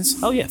 Ben Simmons?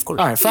 Oh yeah, of course.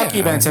 All right, fuck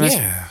you, Ben Simmons.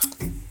 Yeah.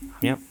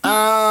 Yep.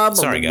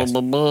 Sorry, guys.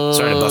 Sorry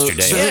to bust your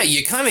day. Yeah,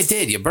 you kind of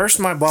did. You burst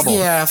my bubble.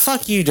 Yeah,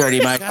 fuck you,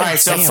 Dirty Mike. All right,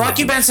 so damn fuck it.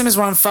 you, Ben Simmons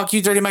 1, fuck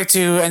you, Dirty Mike 2,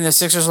 and the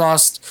Sixers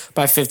lost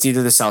by 50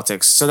 to the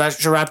Celtics. So that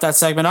should wrap that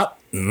segment up.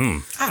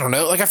 I don't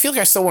know. Like, I feel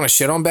like I still want to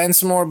shit on Ben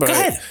some more, but Go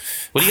ahead.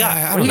 What do you got?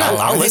 I What do you don't got? know.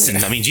 I'll I think-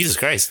 listen. I mean, Jesus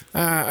Christ.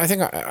 I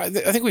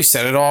think we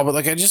said it all. But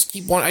like, I just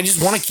want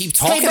to keep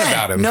talking Hey, Ben,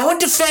 about him. no one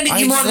defended I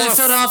you more just than the wanna-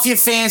 Philadelphia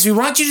fans. We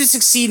want you to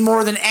succeed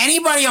more than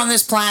anybody on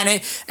this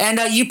planet. And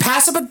you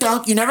pass up a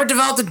dunk. You never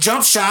developed a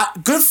jump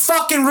shot. Good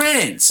fucking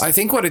riddance. I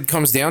think what it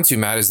comes down to,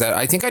 Matt, is that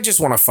I think I just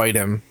want to fight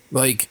him.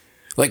 Like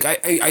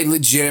I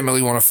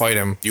legitimately want to fight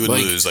him. You would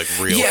like, lose like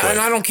real yeah, quick. and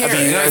I don't care. I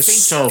mean, and I that's think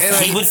so and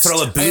funny. He would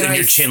throw a boot and in I-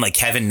 your chin like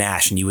Kevin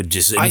Nash, and you would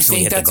just I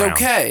instantly think hit that's the ground.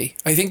 okay.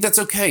 I think that's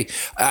okay.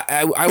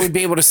 I would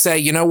be able to say,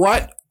 you know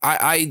what?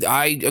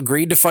 I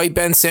agreed to fight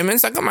Ben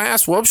Simmons. I got my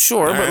ass whooped,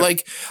 sure, but right.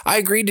 like I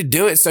agreed to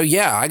do it. So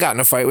yeah, I got in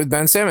a fight with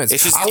Ben Simmons.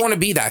 It's just- I want to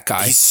be that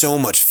guy. He's so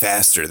much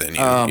faster than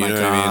you. Oh, you my know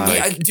what I God. mean?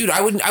 Yeah, Like, dude,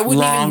 I wouldn't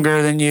Longer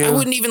even, than you. I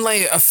wouldn't even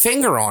lay a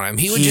finger on him.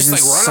 He would He's just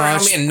like in run around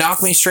such me and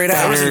knock me straight out.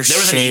 better There was an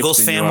shape Eagles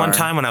than fan you one are.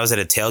 time when I was at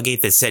a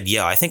tailgate that said,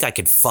 "Yo, I think I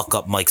could fuck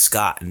up Mike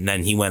Scott," and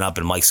then he went up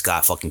and Mike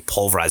Scott fucking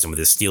pulverized him with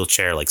his steel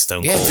chair like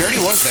Stone Yeah, Cold. Dirty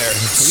was there.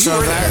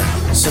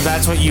 So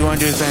that's what you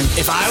want to do with Ben.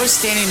 If I was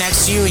standing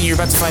next to you and you're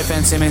about to fight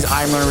Ben Simmons,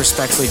 I'm going to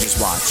respectfully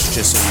just watch,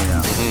 just so you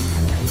know.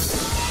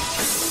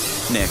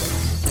 Nick,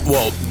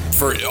 well,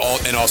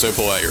 and also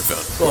pull out your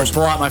phone. or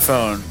pull out my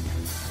phone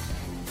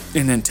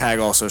and then tag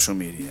all social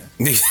media.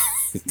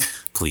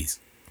 Please.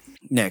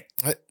 Nick,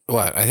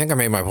 What? I think I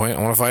made my point.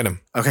 I want to fight him.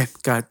 okay,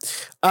 got it.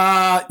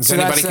 If So anybody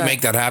that's can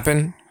make that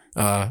happen,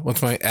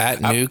 what's my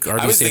 @nuke?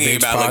 I was thinking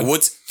about like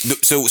what's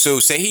so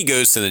say he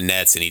goes to the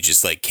Nets and he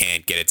just like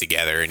can't get it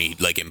together and he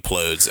like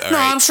implodes. All No,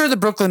 right. I'm sure the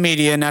Brooklyn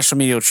media, national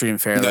media will treat him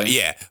fairly. No,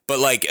 yeah, but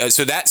like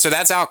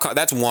that's outcome.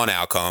 That's one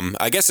outcome.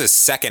 I guess a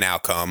second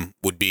outcome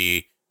would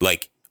be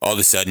like all of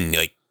a sudden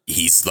like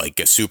he's like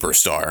a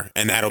superstar,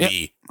 and that'll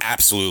be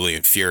absolutely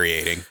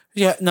infuriating.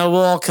 Yeah, no,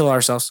 we'll all kill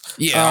ourselves.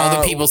 Yeah,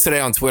 all the people today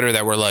on Twitter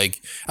that were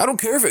like, "I don't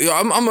care if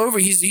I'm over.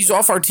 He's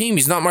off our team.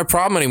 He's not my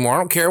problem anymore. I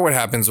don't care what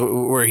happens."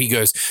 Where he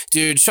goes,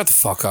 dude, shut the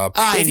fuck up.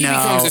 If he know.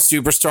 becomes a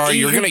superstar,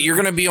 you're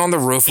gonna be on the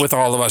roof with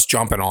all of us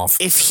jumping off.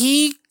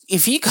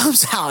 If he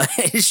comes out,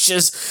 it's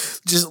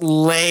just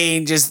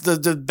laying just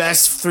the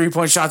best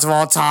 3-point shots of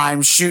all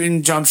time,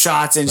 shooting jump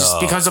shots, and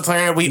just becomes a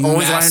player we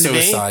always Mass wanted him to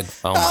be. suicide.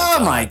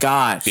 Oh my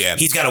god! Yeah,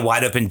 He's got a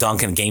wide open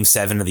dunk in Game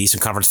 7 of the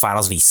Eastern Conference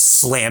Finals, and he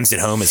slams it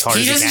home as hard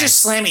He as he doesn't can. just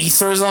slam it; he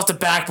throws it off the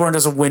backboard and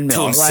does a windmill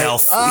To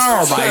himself. Like,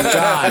 oh my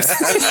god!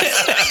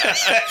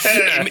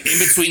 in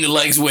between the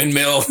legs,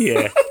 windmill.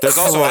 Yeah. there's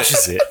also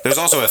watches it. there's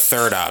also a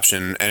third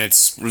option, and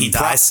it's He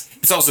dies.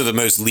 It's also the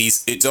most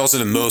least. It's also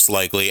the most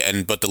likely,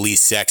 but the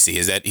least sexy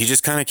is that he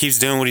just kind of keeps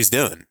doing what he's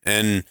doing,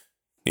 and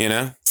you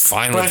know.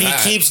 Fine But with if that.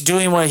 he keeps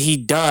doing what he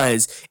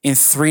does, in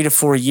 3 to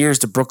 4 years,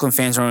 the Brooklyn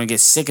fans are going to get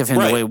sick of him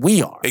Right. the way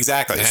we are.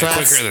 Exactly. So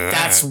that's, quicker than that.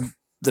 that's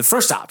the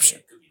first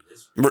option.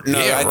 No,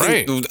 Yeah, I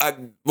think.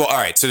 Well, all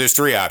right. So there's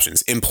 3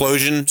 options: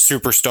 implosion,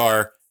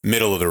 superstar,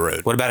 middle of the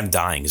road. What about him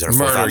dying? Is there a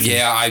fourth Murder. option?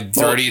 Yeah,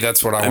 Dirty.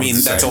 That's what I. I mean,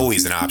 wanted to that's say.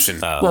 always an option.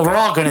 Well, we're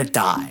all going to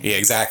die. Yeah,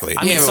 exactly.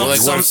 I mean, Yeah, but some- like,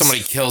 what if some- somebody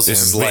kills him?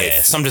 This is life.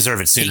 Yeah, some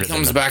deserve it sooner. He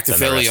comes than back to than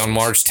the Philly rest. on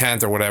March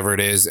 10th or whatever it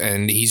is,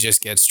 and he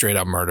just gets straight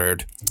up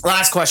murdered.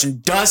 Last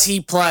question: does he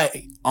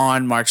play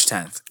on March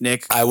 10th?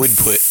 Nick, I would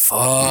put.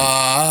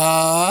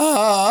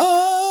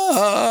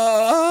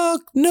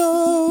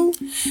 No.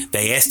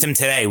 They asked him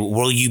today,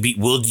 do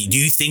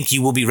you think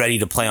you will be ready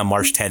to play on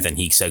March 10th? And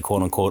he said,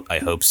 quote unquote, I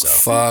hope so.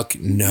 Fuck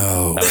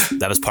no.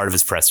 That was part of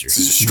his presser. It's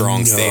a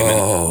strong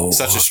statement.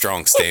 Such a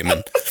strong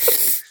statement.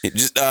 It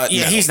just, yeah,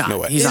 no, he's not. No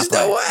way. He's not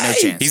There's no playing. No way.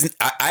 chance. He's.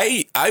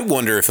 I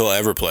wonder if he'll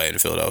ever play in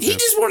Philadelphia. He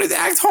just wanted to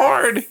act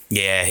hard.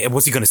 Yeah.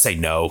 Was he going to say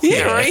no?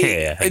 Yeah, right.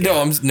 Yeah.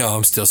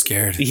 I'm still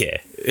scared. Yeah.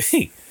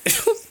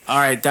 All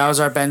right, that was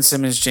our Ben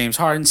Simmons, James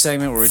Harden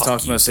segment where we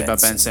talked you, mostly Ben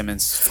about Ben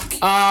Simmons.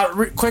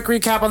 Quick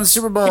recap on the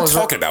Super Bowl. What are you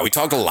talking about? We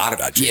talked a lot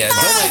about James. Yeah,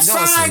 It's don't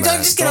listen fine. to Don't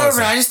that. just get Don't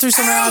over it. listen. I just threw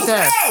something out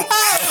there.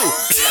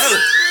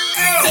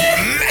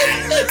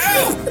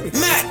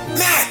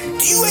 Matt,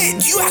 do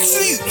you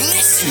actually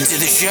listen to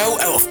the show?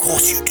 Oh, of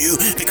course you do,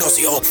 because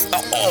you're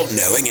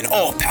all-knowing and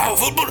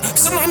all-powerful, but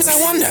sometimes I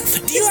wonder,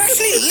 do you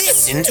actually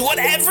listen to what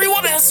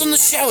everyone else on the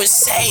show is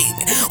saying?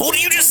 Or do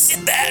you just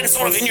sit there and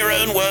sort of in your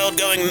own world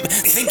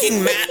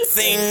thinking Matt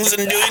things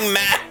and doing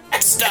Matt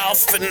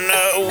stuff and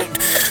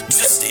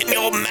just in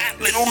your Matt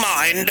little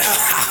mind?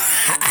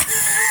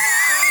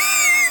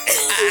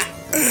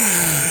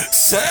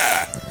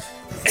 Sir,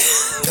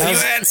 can you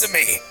answer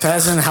me?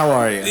 Peasant, how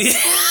are you?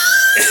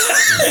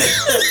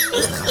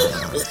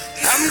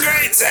 I'm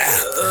great, sir.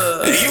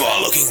 You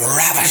are looking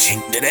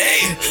ravishing today.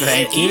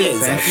 Thank you.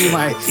 Thank you,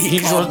 my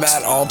usual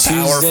Combat all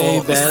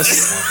Tuesday powerful.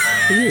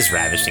 best. He is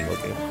ravishing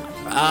looking.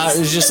 It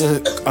was just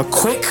a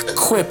quick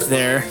quip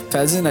there,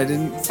 Peasant. I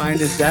didn't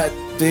find it that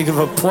big of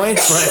a point,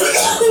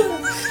 but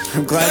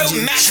I'm glad Well,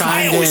 you Matt,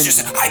 chimed in.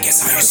 I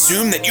guess I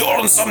assume that you're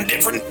on some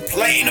different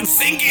plane of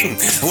thinking,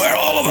 where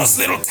all of us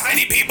little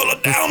tiny people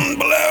are down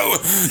below,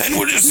 and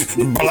we're just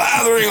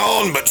blathering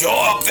on, but you're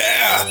up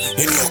there,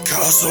 in your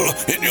castle,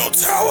 in your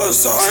tower,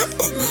 sire.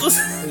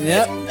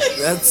 Yep,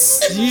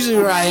 that's usually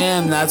where I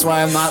am. That's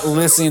why I'm not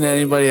listening to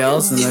anybody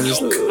else, and I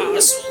just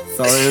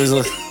thought it was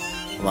a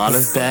lot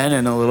of Ben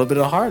and a little bit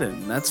of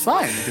Harden. That's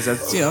fine, because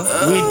that's, you know,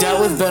 we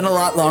dealt with Ben a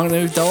lot longer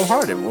than we've dealt with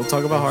Harden. We'll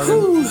talk about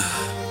Harden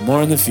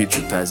more in the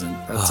future, Peasant.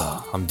 That's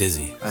all. I'm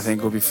dizzy. I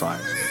think we'll be fine.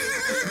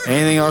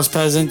 Anything else,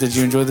 Peasant? Did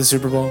you enjoy the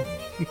Super Bowl?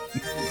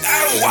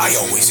 Oh, I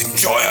always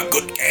enjoy a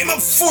good game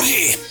of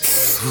footy.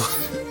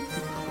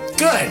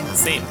 Good.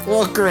 Same.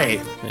 Well,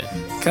 great.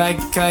 Can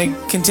I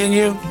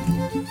continue?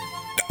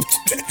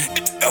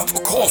 Of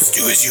course,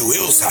 do as you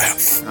will,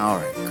 sire. All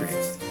right, great.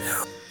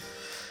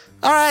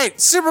 All right,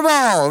 Super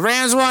Bowl.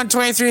 Rams won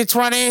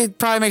 23-20.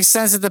 Probably makes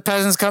sense that the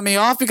Peasants cut me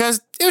off because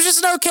it was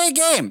just an okay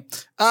game.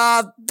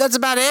 That's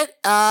about it.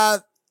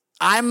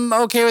 I'm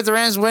okay with the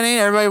Rams winning.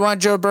 Everybody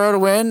want Joe Burrow to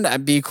win.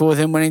 I'd be cool with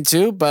him winning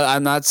too, but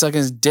I'm not sucking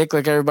his dick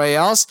like everybody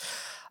else.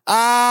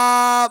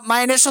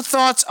 My initial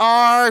thoughts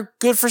are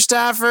good for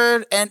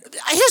Stafford. And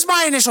here's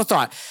my initial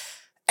thought.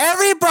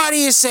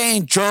 Everybody is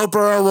saying Joe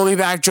Burrow will be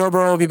back. Joe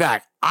Burrow will be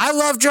back. I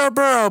love Joe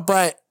Burrow,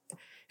 but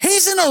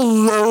he's in a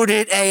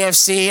loaded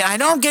AFC. I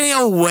know I'm getting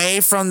away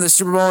from the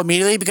Super Bowl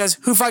immediately because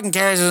who fucking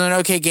cares? It was an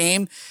okay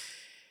game.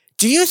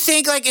 Do you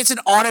think like it's an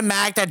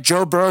automatic that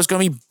Joe Burrow is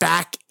going to be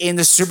back in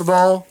the Super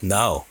Bowl?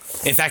 No.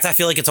 In fact, I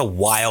feel like it's a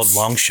wild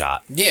long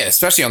shot. Yeah,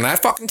 especially on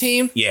that fucking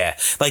team. Yeah.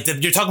 Like,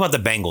 you're talking about the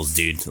Bengals,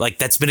 dude. Like,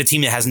 that's been a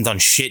team that hasn't done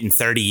shit in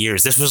 30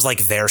 years. This was like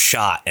their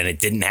shot, and it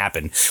didn't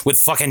happen. With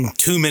fucking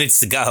 2 minutes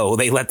to go,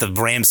 they let the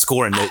Rams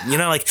score. And, you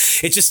know, like,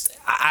 it just...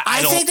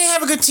 I think they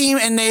have a good team,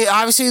 and they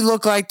obviously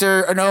look like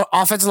they're an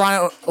offensive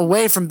line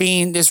away from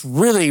being this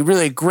really,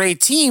 really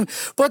great team.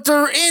 But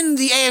they're in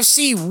the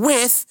AFC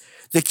with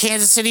the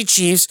Kansas City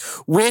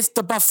Chiefs, with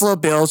the Buffalo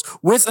Bills,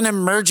 with an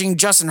emerging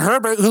Justin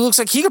Herbert, who looks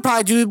like he could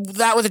probably do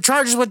that with the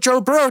Chargers, what Joe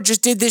Burrow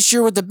just did this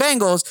year with the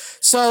Bengals.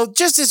 So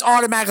just this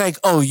automatic, like,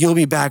 oh, you'll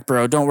be back,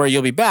 bro. Don't worry,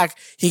 you'll be back.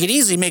 He could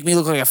easily make me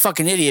look like a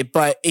fucking idiot,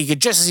 but he could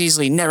just as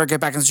easily never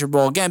get back in the Super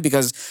Bowl again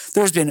because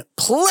there's been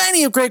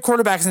plenty of great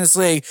quarterbacks in this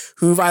league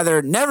who've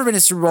either never been to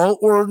Super Bowl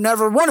or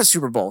never won a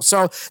Super Bowl.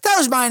 So that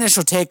was my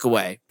initial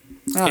takeaway.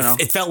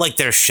 It felt like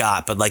their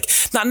shot, but like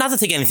not to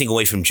take anything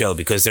away from Joe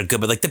because they're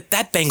good, but like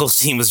that Bengals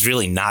team was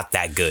really not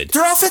that good.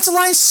 Their offensive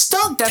line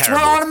stunk. That's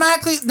Terrible.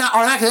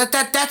 what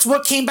that's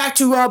what came back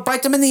to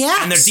bite them in the ass.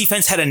 And their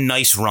defense had a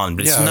nice run,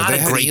 but it's not they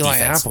a had great Eli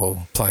defense.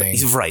 Apple playing.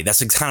 Right,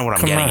 that's kind of what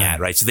I'm getting at,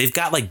 right? So they've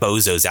got like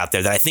bozos out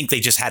there that I think they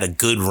just had a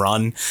good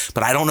run,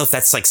 but I don't know if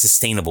that's like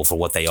sustainable for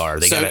what they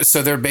are.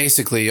 So they're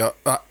basically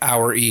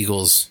our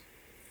Eagles.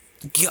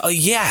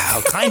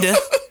 Yeah, kind of.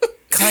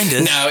 Kind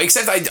of. No,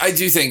 except I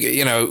do think,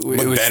 you know,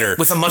 better.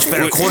 With a much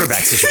better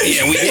quarterback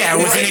situation. with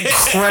an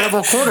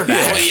incredible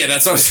quarterback. Well, yeah,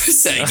 that's what I was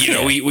saying. You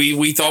know,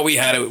 we thought we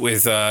had it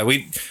with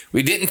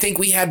we didn't think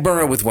we had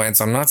Burrow with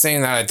Wentz. I'm not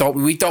saying that.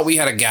 We thought we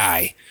had a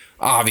guy.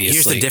 Obviously,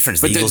 Here's the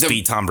difference: the Eagles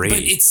beat Tom Brady.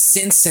 But it's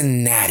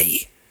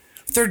Cincinnati.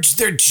 They're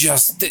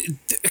just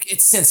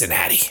it's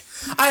Cincinnati.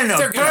 I don't know.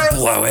 They're gonna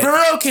blow it.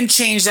 Burrow can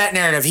change that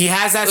narrative. He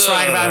has that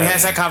swag about him. He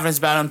has that confidence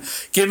about him.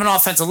 Give him an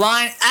offensive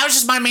line. That was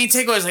just my main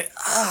takeaway. Was like,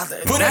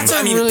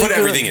 Put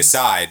everything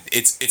aside.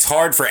 It's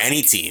hard for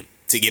any team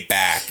to get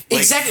back.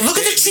 Exactly. Look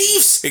at the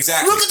Chiefs.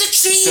 Exactly. Look at the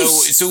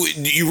Chiefs. So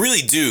you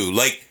really do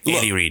like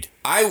Andy Reid.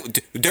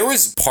 There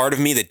was part of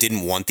me that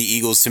didn't want the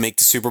Eagles to make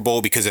the Super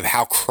Bowl because of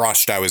how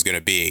crushed I was going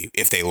to be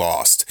if they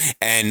lost,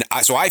 and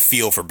so I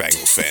feel for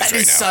Bengals fans That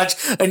right is now.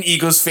 such an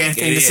Eagles fan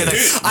thing to say. Like,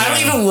 Dude, I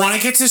don't even want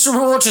to get to the Super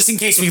Bowl just in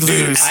case we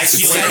lose. I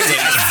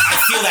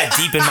feel that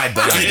deep in my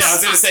bones. Yeah, I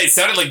was gonna say it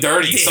sounded like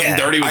dirty. Something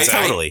dirty would say.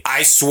 Totally.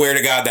 I swear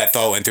to God, that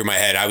thought went through my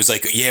head. I was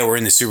like, "Yeah, we're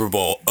in the Super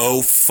Bowl.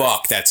 Oh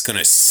fuck, that's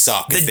gonna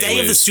suck." The if they day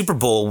of the lose. Super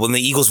Bowl when the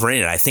Eagles were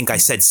in it, I think I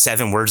said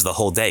 7 words the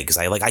whole day because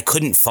I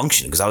couldn't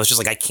function because I was just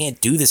like, I can't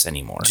do this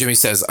anymore. Jimmy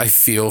says, "I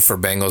feel for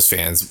Bengals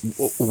fans.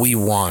 We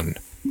won."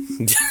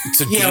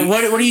 Yeah,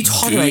 what are you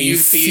talking about? You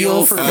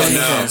feel for Oh Bengals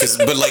no, fans.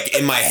 but like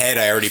in my head,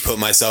 I already put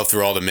myself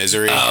through all the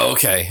misery. Oh,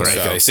 okay. Right.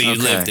 So- Okay. So you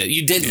Okay. lived it.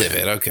 You did live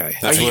it. Okay.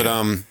 That's what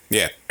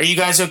yeah. Are you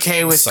guys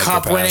okay with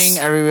Cup Psychopaths. winning?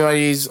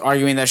 Everybody's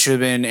arguing that should have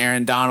been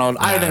Aaron Donald.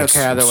 I'd have been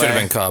okay either way. Should have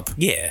been Cup.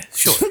 Yeah,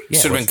 sure. Yeah,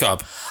 Should have been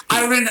Cup.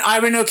 I've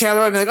been okay either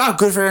way. I'd be like, oh,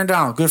 good for Aaron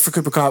Donald. Good for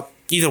Cooper Cup.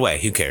 Either way,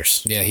 who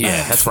cares? Yeah,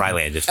 that's where I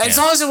landed. As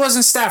long as it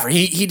wasn't Stafford,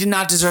 he did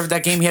not deserve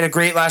that game. He had a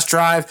great last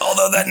drive.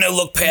 Although that no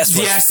look pass was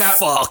Yes, that-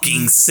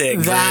 fucking sick.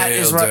 That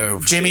is right.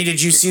 dope. Jimmy,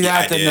 did you see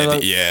that? I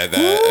did. Yeah,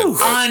 Woo,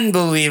 that.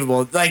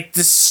 unbelievable. Like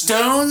the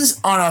Stones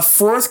on a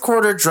fourth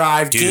quarter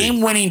drive,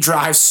 game winning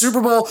drive,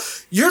 Super Bowl,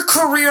 your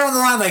career on the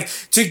line, like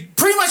to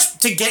pretty much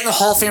to get in the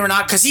Hall of Fame or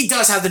not, because he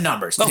does have the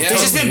numbers. yeah.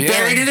 He's just been Yeah.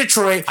 buried in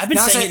Detroit. I've been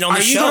Now it's saying like, it on the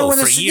are you show gonna win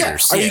for the-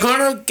 years. Are Yeah. you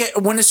going to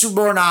win the Super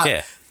Bowl or not?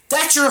 Yeah.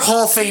 That's your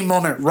Hall of Fame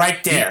moment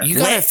right there. You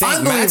gotta think Matt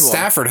Unbelievable.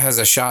 Stafford has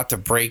a shot to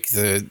break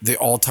the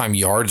all-time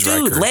yards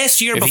Dude, record. last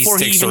year If before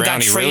he sticks even around,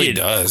 got he really traded,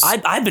 does.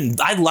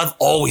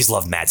 always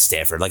loved Matt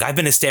Stafford. Like I've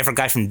been a Stafford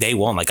guy from day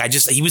one. Like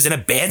he was in a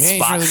bad Yeah, he's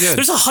spot. really good.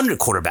 There's 100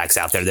 quarterbacks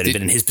out there that have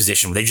been in his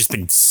position where they've just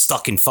been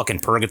stuck in fucking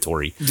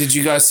purgatory. Did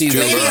you guys see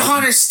Maybe the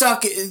Hunter's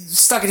stuck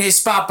in his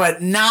spot,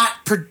 but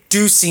not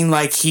producing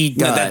like he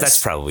does. No,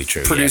 that's probably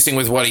true. producing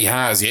with what he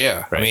has?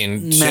 Yeah, I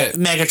mean, shit.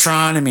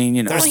 Megatron. I mean,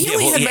 you know. he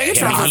only had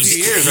Megatron for a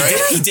few years, right?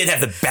 He did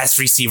have the best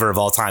receiver of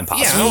all time,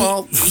 possibly. Yeah,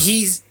 well,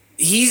 he's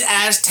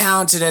as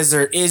talented as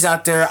there is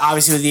out there,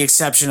 obviously with the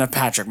exception of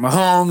Patrick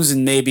Mahomes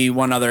and maybe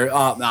one other,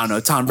 I don't know,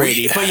 Tom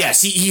Brady. But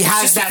yes, he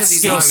has that he's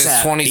skill not in his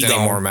set. 20s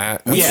anymore,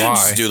 Matt. That's Yeah.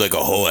 why. Do like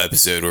a whole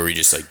episode where we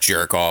just like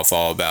jerk off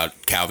all about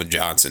Calvin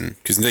Johnson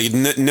because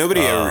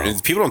nobody ever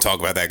people don't talk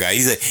about that guy.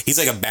 He's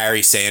like a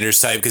Barry Sanders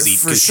type because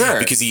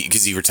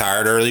he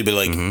retired early, but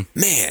like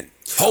man,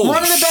 holy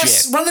One of the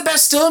shit.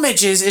 best still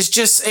images is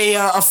just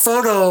a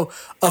photo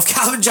of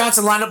Calvin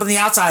Johnson lined up on the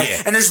outside,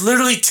 and there's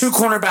literally two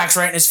cornerbacks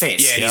right in his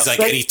face. Yeah, he's like,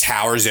 and he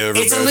towers over.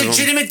 It's a both of them.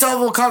 legitimate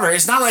double cover.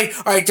 It's not like,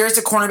 all right, there's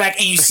the cornerback,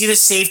 and you see the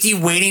safety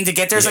waiting to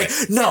get there. It's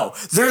like, no,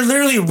 they're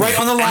literally right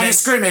on the line of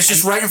scrimmage,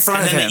 just right in front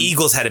And of then him. the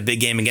Eagles had a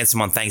big game against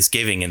him on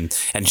Thanksgiving, and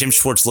Jim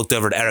Schwartz looked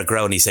over at Eric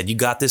Rowe and he said, "You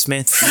got this,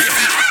 man."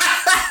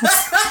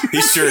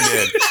 He sure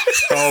did.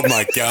 Oh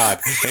my god!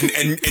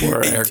 And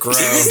Poor Eric Rowe.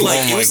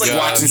 it was like God.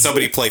 watching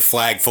somebody play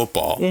flag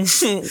football.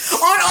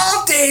 On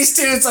all days,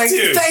 too. It's like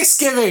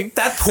Thanksgiving.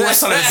 That poor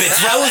son of a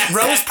bitch.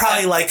 Rowe was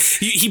probably like,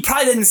 he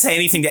probably didn't say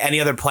anything to any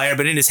other player,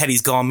 but in his head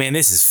he's going, "Man,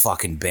 this is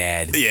fucking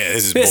bad. Yeah,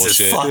 this is This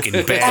bullshit. is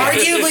fucking bad."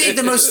 Arguably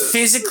the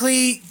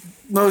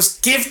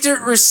most gifted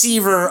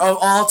receiver of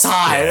all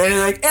time. And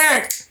you're like,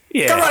 Eric,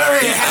 Yeah. come on over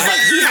here.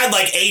 He had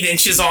like 8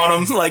 inches on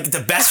him, like the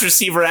best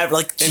receiver ever.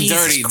 Like, And Jesus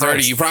dirty,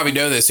 Christ. you probably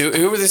know this.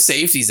 Who were the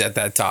safeties at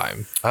that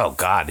time? Oh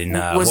God! In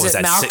Was what was it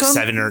that?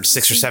 Malcolm?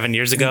 6 or 7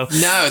 years ago?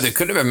 No, that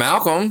couldn't have been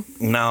Malcolm.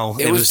 No,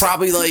 It was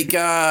probably like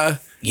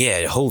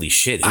yeah. Holy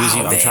shit! Who's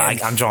Oh,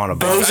 I'm drawing a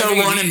blank. Bozo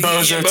 1 and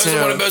Bozo 2.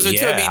 Bozo 1 and Bozo 2.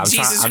 Yeah, I mean, I'm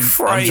Jesus I'm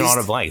Christ. drawing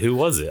a blank. Who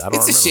was it? I don't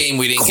It's a remember. shame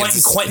we didn't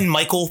get Quentin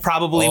Michael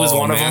probably was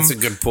one of them. That's a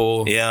good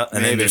pull. Yeah,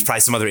 and then there's probably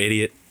some other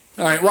idiot.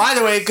 All right. Well,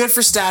 either way, good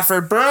for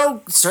Stafford.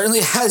 Burrow certainly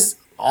has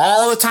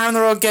all the time in the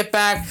world to get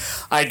back.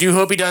 I do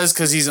hope he does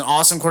because he's an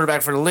awesome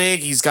quarterback for the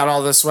league. He's got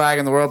all the swag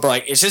in the world, but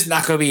like it's just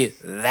not going to be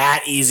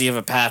that easy of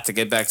a path to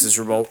get back to the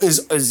Super Bowl.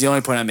 Is the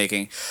only point I'm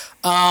making.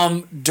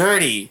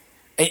 Dirty.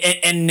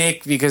 And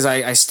Nick, because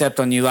I stepped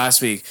on you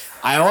last week,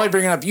 I only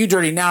bring up you,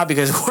 Dirty, now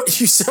because of what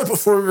you said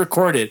before we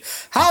recorded.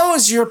 How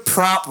was your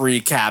prop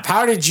recap?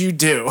 How did you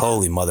do?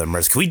 Holy mother of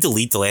mercy! Can we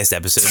delete the last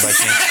episode by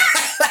chance?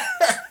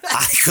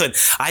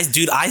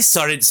 I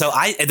started. So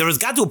there was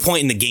got to a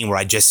point in the game where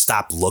I just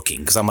stopped looking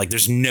because I'm like,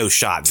 there's no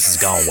shot this is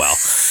going well.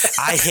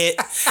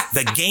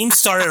 The game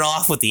started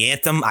off with the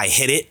anthem. I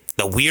hit it.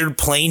 The weird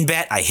plane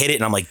bet. I hit it,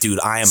 and I'm like, dude,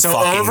 I am So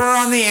fucking over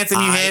on the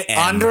anthem you hit,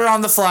 under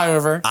on the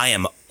flyover. I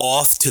am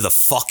off to the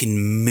fucking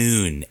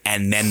moon.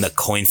 And then the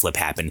coin flip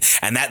happened.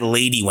 And that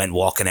lady went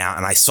walking out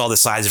and I saw the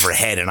size of her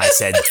head and I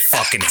said,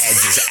 fucking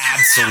heads is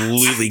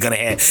absolutely going to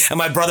hit. And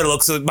my brother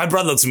looks at me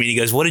and he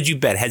goes, "What did you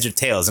bet, heads or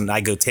tails?" And I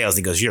go, "Tails." And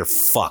he goes, "You're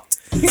fucked."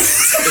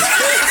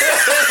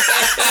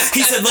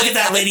 He said, "Look at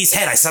that lady's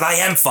head." I said, "I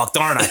am fucked,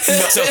 aren't I?"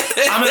 So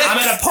I'm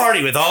at a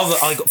party with all the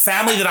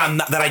family that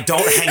I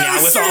don't hang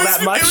out with all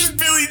that much. It was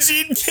Billie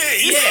Jean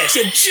King. Yeah,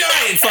 she had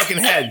giant fucking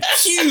head,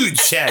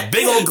 huge head,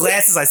 big old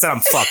glasses. I said,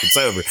 "I'm fucked. It's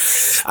over."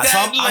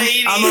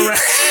 I'm around.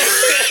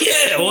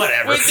 Yeah,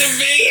 whatever. With the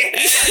big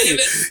head.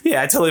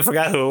 Yeah, I totally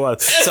forgot who it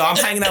was. So I'm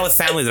hanging out with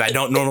family that I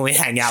don't normally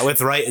hang out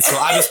with, right? So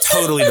I was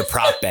totally the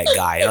prop bet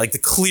guy, like the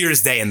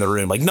clearest day in the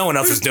room. Like no one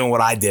else was doing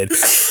what I did.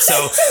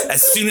 So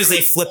as soon as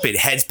they flip it,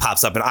 heads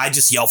pops up, and I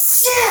just yell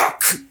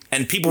 "fuck,"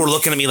 and people were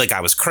looking at me like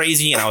I was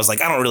crazy, and I was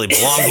like, I don't really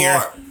belong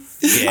here.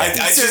 Yeah. I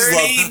just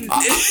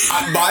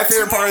love my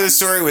favorite part of the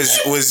story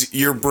was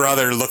your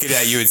brother looking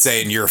at you and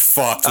saying you're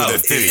fucked with a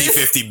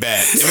 50-50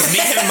 bet. It was me,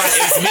 him,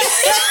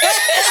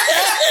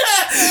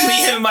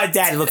 and my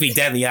dad looked me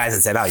dead in the eyes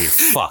and said, "Oh, you're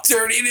fucked."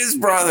 Dirty and his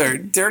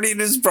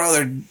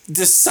brother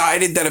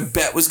decided that a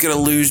bet was going to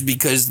lose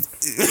because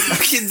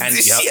she had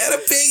a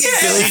big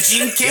head. Billie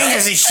Jean King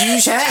has a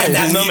huge head.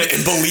 That moment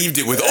and believed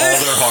it with all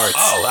their hearts.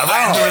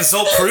 And the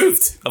result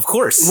proved, of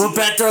course. We'll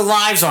bet their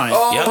lives on it.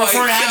 Oh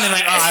Before my it happened,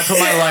 like, I put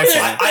my life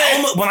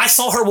on it. When I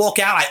saw her walk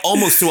out, I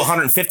almost threw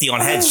 150 on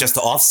heads just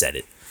to offset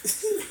it.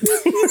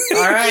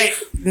 All right,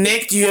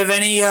 Nick, do you have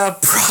any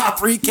prop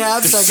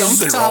recaps? There's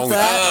something wrong with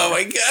that. Oh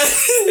my god.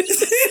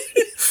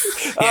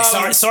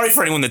 Yeah, sorry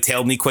for anyone that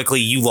tailed me quickly.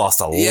 You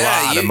lost a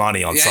lot of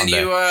money on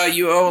Sunday.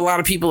 You owe a lot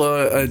of people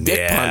a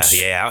dick punch.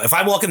 Yeah. If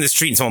I walk in the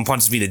street and someone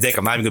punches me in the dick,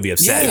 I'm not even gonna be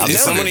upset. Yeah,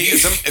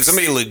 If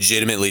somebody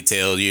legitimately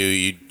tailed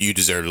you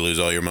deserve to lose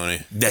all your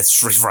money.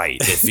 That's right.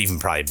 It's even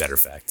probably a better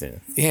fact.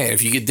 Yeah,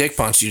 if you get dick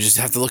punched, you just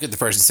have to look at the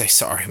person and say,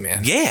 sorry,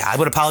 man. Yeah, I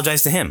would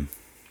apologize to him.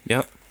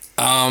 Yep.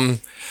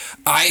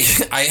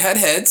 I had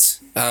heads.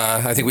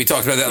 I think we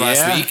talked about that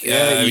last week.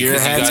 Your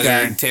because heads you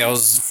guys guy. are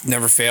tails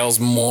never fails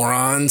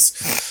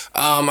morons.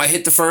 I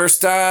hit the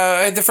first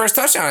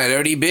touchdown at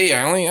ODB.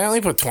 I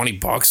only put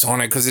 $20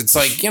 on it because it's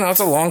like, it's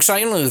a long shot.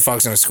 You don't know who the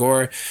fuck's gonna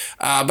score.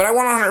 But I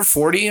won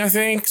 140, I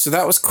think, so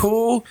that was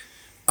cool.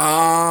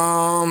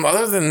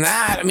 Other than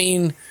that, I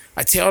mean,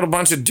 I tailed a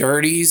bunch of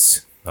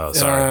dirties. Oh,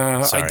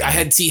 sorry. I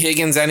had T.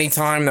 Higgins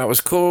anytime. That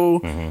was cool.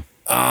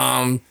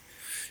 Mm-hmm.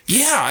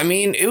 Yeah, I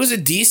mean, it was a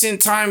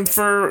decent time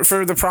for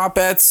the prop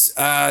bets.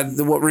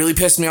 What really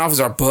pissed me off is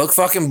our book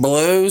fucking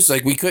blows.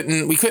 Like we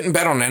couldn't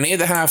bet on any of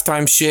the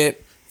halftime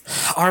shit.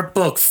 Our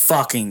book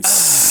fucking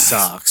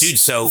sucks, Dude,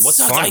 so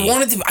what's funny?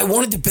 I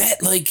wanted to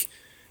bet like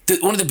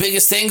one of the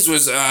biggest things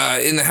was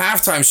in the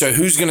halftime show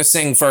who's gonna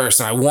sing first,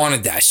 and I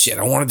wanted that shit.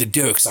 I wanted to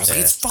do it because I was like,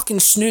 it's fucking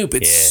Snoop.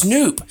 It's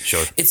Snoop.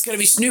 Sure. It's gonna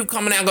be Snoop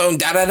coming out going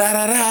da da da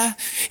da da.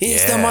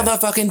 It's the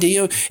motherfucking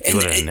deal, and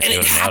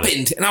it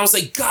happened, and I was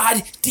like,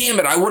 God damn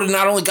it! I would have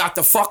not only got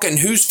the fucking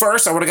who's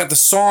first, I would have got the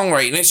song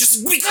right, and it's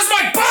just because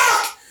my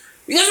book,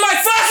 because my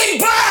fucking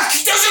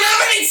book doesn't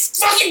have any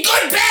fucking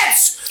good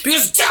bets.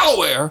 Because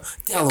Delaware,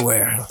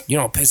 you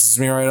know what pisses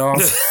me right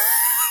off?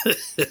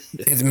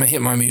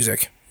 Hit my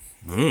music.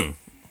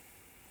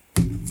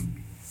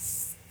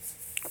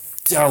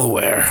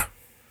 Delaware.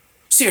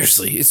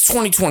 Seriously, it's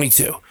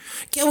 2022.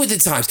 Get with the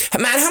times.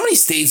 Man, how many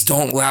states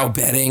don't allow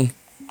betting?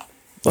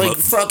 Like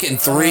fucking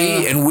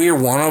 3, and we're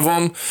one of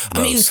them.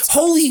 I mean,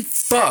 holy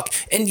fuck.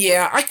 And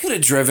yeah, I could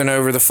have driven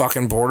over the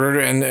fucking border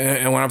and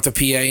went up to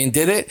PA and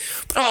did it,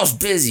 but I was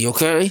busy,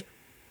 okay?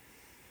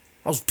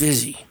 I was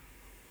busy.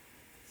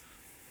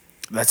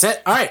 That's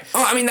it. All right.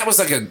 Oh, I mean, that was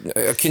like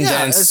a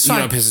condensed, it's you know,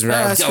 fine. pisses me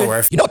off. That's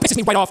Delaware. good. You know what pisses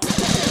me right off?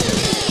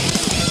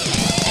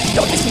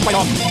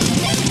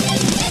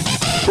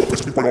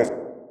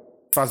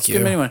 Fuck you.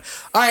 Give me one.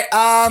 All right.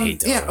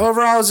 Yeah.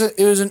 Overall, it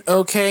was an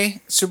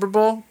okay Super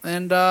Bowl,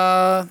 and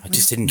I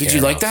just didn't. Did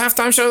you like the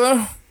halftime show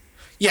though?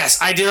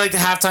 yes, I did like the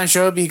halftime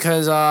show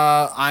because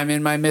I'm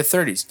in my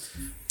mid-30s.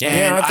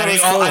 Yeah, And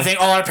I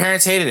think all our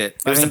parents hated it.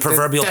 It was the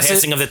proverbial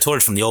passing of the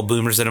torch from the old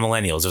boomers to the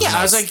millennials. It was Yeah,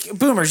 I was nice. like,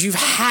 boomers, you've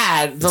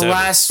had the over.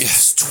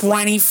 last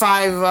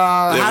 25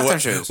 halftime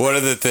shows. One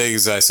of the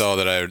things I saw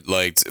that I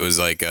liked was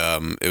like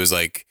it was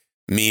like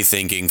me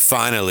thinking,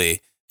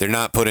 finally, they're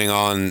not putting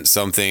on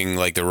something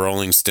like the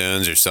Rolling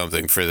Stones or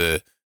something for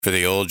the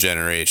old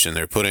generation.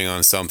 They're putting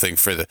on something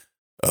for the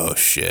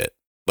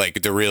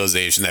like the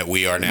realization that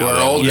we are now We're the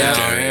old older now,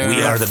 generation.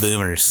 We are the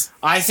boomers.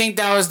 I think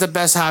that was the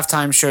best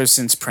halftime show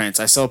since Prince.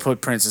 I still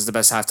put Prince as the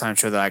best halftime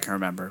show that I can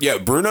remember. Yeah,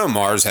 Bruno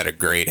Mars had a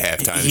great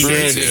halftime. He show,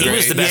 did. too. He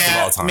was the best of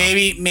all time.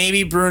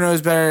 Maybe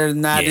Bruno's better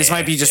than that. This Yeah,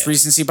 might be just yeah.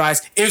 recency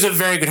bias. It was a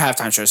very good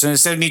halftime show. So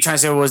instead of me trying to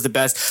say what was the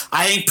best,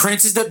 I think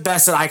Prince is the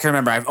best that I can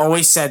remember. I've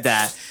always said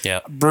that. Yeah.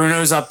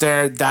 Bruno's up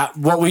there. That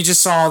what we just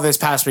saw this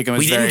past weekend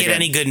was We didn't very get good.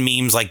 any good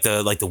memes like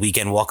the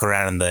weekend walk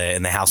around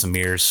in the House of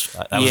Mirrors.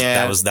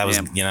 That was that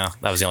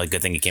was the only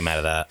good thing that came out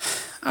of that.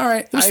 All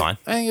right. was fine.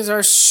 I think it's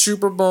our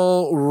Super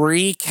Bowl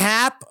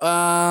recap.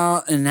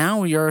 And now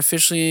we are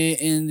officially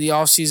in the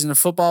off season of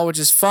football, which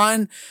is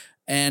fun.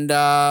 And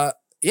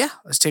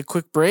let's take a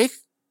quick break,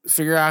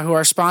 figure out who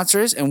our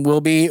sponsor is, and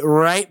we'll be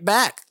right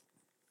back.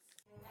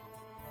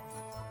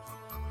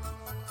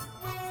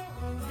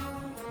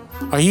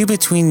 Are you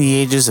between the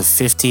ages of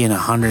 50 and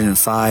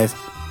 105?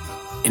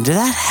 And did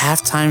that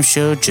halftime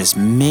show just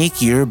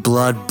make your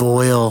blood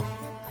boil?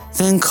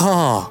 Then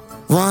call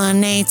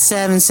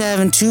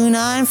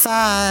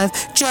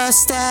 1-877-295.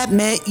 Just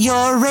admit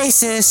you're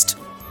racist.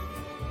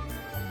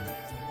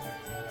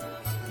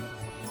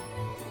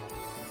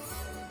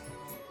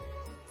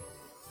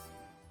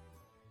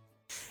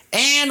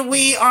 And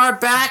we are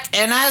back,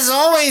 and as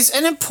always,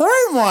 an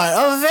important one,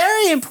 a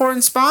very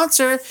important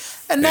sponsor,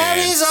 and that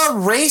Man. is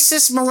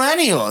racist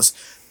millennials.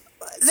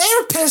 They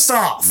were pissed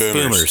off.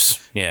 Boomers.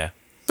 Yeah.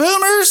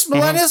 Boomers,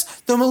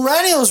 millennials. The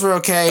millennials were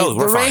okay. Oh,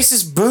 we're the fine.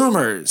 racist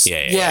boomers.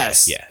 Yeah,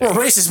 yes. yeah. Well,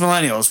 racist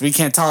millennials. We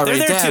can't tolerate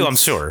They're there them. too, I'm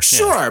sure. Yeah.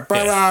 Sure,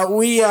 but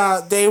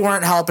Yeah. they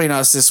weren't helping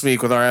us this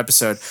week with our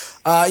episode.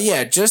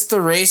 Just the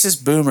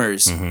racist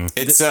boomers.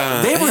 It's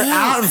They were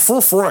out in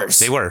full force.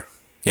 They were.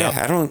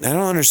 Yeah, I don't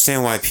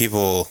understand why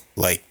people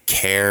like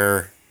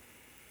care.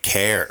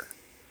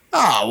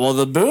 Oh, well,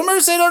 the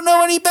boomers, they don't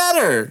know any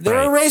better. They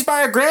were Right. raised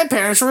by our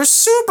grandparents who were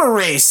super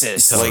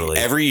racist. Totally. Like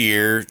every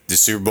year, the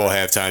Super Bowl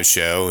halftime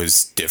show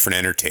is different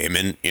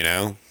entertainment. You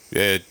know,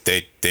 they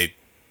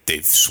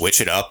switch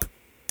it up.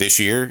 this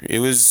year it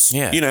was,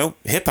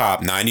 hip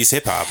hop, 90s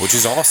hip hop, which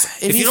is awesome.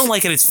 If you don't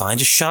like it, it's fine.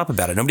 Just shut up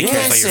about it. Nobody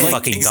cares about your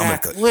fucking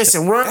exactly. dumb.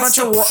 Listen, we're a That's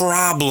bunch of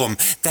problem.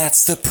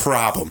 That's the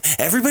problem.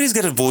 Everybody's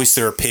got to voice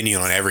their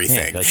opinion on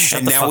everything. Like, shut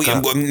and the now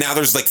fuck up. now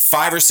there's like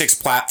 5 or 6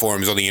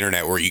 platforms on the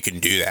internet where you can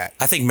do that.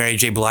 I think Mary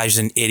J. Blige is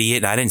an idiot,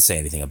 and I didn't say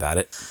anything about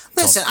it.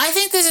 Listen, I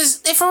think this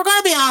is, if we're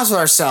going to be honest with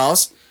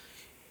ourselves,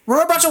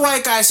 we're a bunch of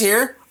white guys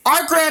here.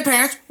 Our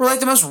grandparents were like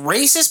the most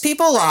racist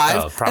people alive.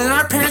 Oh, probably. And then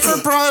our parents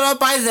were brought up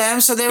by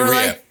them, so they were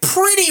like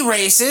pretty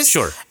racist.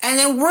 Sure. And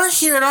then we're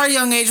here at our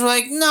young age, we're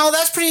like, no,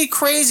 that's pretty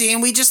crazy. And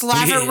we just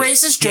laugh at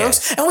racist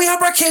jokes. And we hope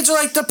our kids are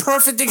like the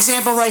perfect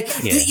example of like,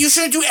 you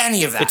shouldn't do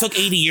any of that. It took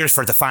 80 years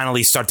for it to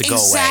finally start to go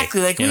away. Exactly.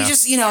 Like we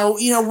just,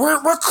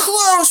 we're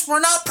close. We're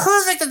not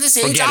perfect at this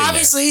age.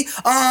 Obviously,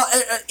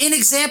 in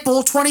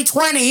example,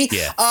 2020.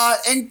 Yeah.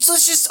 And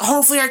let's just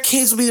hopefully our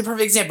kids will be the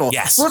perfect example.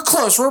 Yes. We're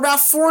close. We're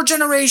about 4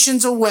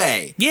 generations away.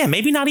 Yeah,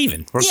 maybe not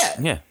even.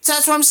 Yeah. So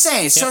that's what I'm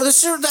saying. So the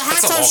That's a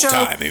halftime long show.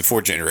 time. I mean,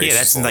 4 generations. Yeah,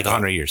 that's in like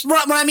 100 years.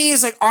 What I mean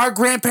is like our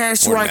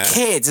grandparents to More our than that.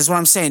 kids is what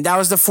I'm saying. That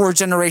was the 4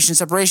 generation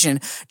separation.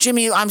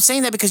 Jimmy, I'm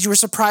saying that because you were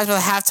surprised by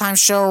the halftime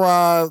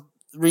show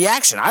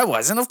reaction. I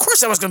wasn't. Of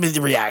course that was going to be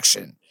the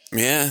reaction.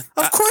 Yeah.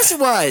 Of course it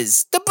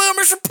was. The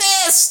boomers were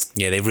pissed.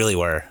 Yeah, they really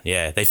were.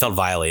 Yeah, they felt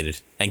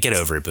violated. And get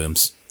over it,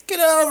 Booms. Get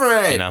over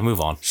it.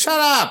 Move on. Shut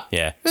up.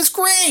 Yeah. It was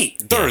great.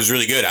 I thought it was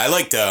really good. I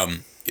liked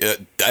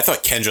I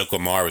thought Kendrick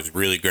Lamar was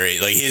really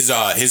great. Like his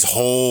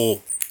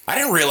whole, I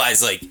didn't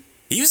realize like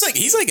he's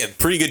like a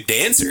pretty good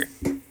dancer.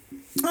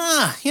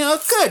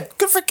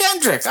 Good for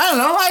Kendrick. I don't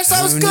know. I just thought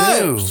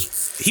it was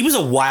good. He was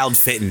a wild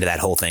fit into that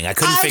whole thing. I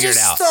couldn't figure it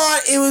out. I just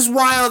thought it was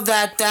wild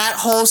that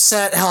whole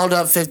set held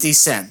up 50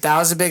 Cent. That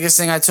was the biggest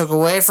thing I took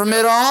away from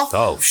it all.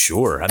 Oh,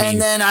 sure. I mean,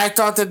 And then I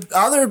thought the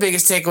other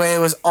biggest takeaway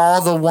was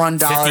all the $1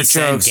 50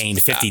 Cent jokes. gained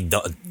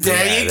 $50.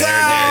 There you go.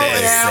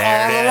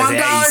 All the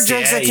 $1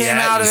 jokes that came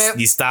out of it.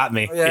 You stopped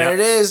me. There it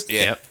is.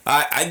 Yeah.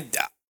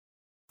 Yep.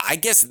 I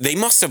guess they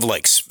must have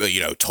like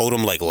told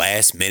him like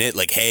last minute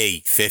like,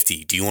 hey,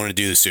 50, do you want to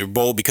do the Super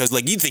Bowl? Because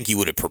like you'd think he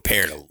would have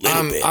prepared a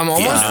little bit. I'm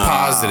almost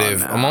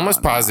positive. I'm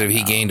almost positive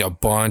he gained a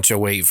bunch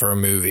of weight for a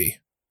movie.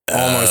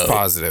 Almost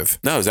positive.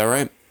 No, is that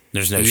right?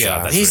 There's no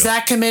shot. That's He's real.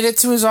 that committed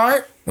to his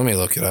art? Let me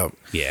look it up.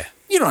 Yeah.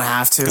 You don't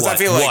have to. I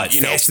feel like, What?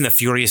 Fast and the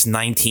Furious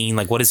 19?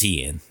 Like, what is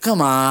he in?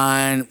 Come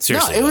on.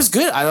 Seriously, No, it was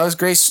good. I thought it was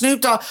great.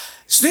 Snoop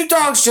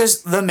Dogg's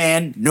just the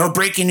man. No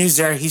breaking news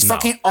there. He's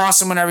fucking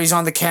awesome whenever he's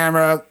on the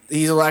camera.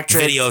 He's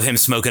electric. Video of him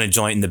smoking a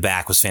joint in the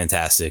back was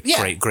fantastic.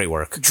 Yeah. Great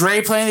work.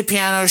 Dre playing the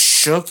piano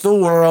shook the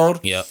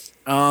world. Yep.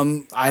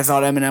 I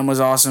thought Eminem was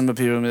awesome, but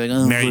people would be like,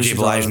 oh, Mary who's J. she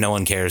Blige, talking? no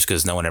one cares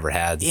because no one ever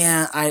had.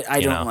 Yeah, I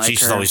You don't know, like she's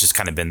her. just always just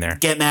kind of been there.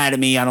 Get mad at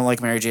me. I don't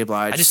like Mary J.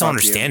 Blige. I just don't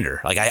understand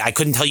her. Like, I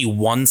couldn't tell you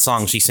one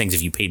song she sings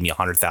if you paid me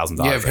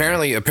 $100,000. Yeah,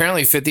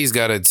 apparently 50's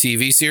got a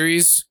TV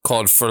series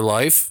called For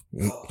Life.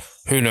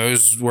 Who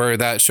knows where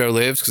that show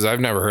lives? Because I've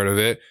never heard of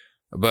it.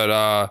 But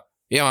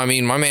I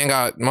mean, my man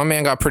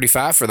got pretty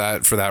fat for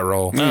that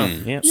role. Yeah.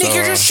 Nick,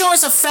 you're just showing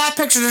us a fat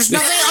picture. There's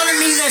nothing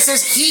underneath that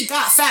says he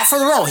got fat for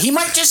the role. He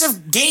might just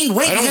have gained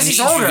weight I don't because need he's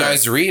older. you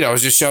guys to read. I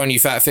was just showing you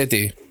Fat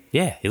 50.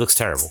 Yeah, he looks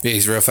terrible. Yeah,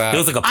 he's real fat. He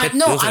looks like a pit.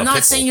 No, he looks like I'm a not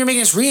pit saying bull. you're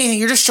making us read anything.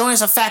 You're just showing us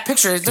a fat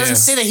picture. It doesn't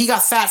say that he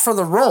got fat for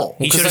the role.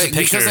 He showed us a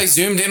picture. Because I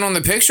zoomed in on the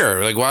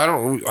picture. Like, why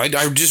don't I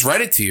just read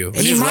it to you?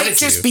 He might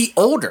just be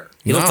older.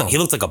 He looked No. like he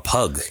looked like a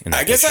pug. In that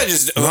I guess picture. I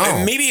just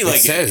No, maybe it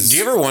like. says. Do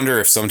you ever wonder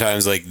if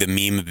sometimes like the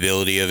meme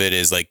ability of it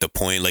is like the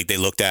point? Like they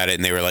looked at it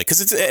and they were like,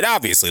 because it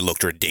obviously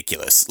looked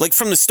ridiculous, like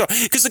from the start.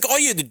 Because like all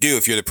you had to do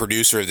if you're the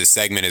producer of this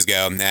segment is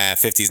go,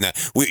 50's not.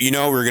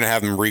 We're gonna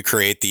have him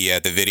recreate the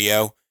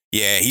video.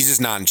 Yeah, he's just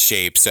not in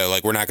shape, so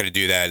like we're not gonna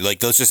do that.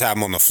 Like let's just have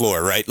him on the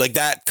floor, right? Like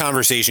that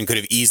conversation could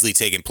have easily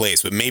taken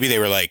place, but maybe they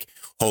were like,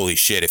 holy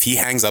shit, if he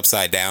hangs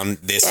upside down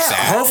this sad,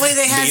 Hopefully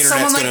they had the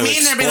someone internet's like gonna me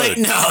in there be like,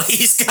 explode. no,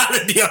 he's got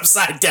to be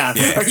upside down.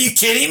 Yeah. Are you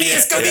kidding me?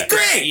 It's going to be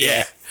great.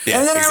 Yeah.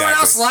 And then everyone exactly.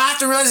 else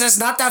laughed and realized it's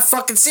not that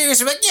fucking serious.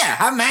 We're like, yeah,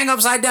 have him hang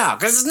upside down.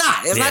 Because it's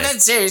not. It's not Yeah.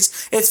 that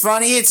serious. It's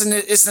funny. It's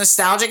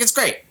nostalgic. It's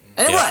great.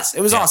 And it Yeah. was.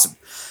 It was Yeah. awesome.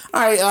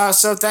 All right.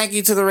 So thank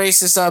you to the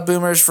racist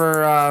boomers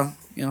for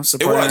It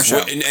supporting our was, show.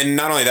 and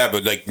not only that,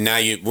 but like now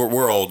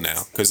we're old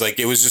now because like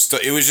it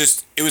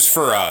was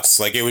for us.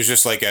 Like it was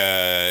just like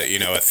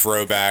a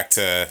throwback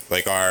to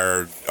like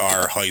our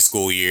high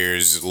school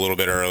years a little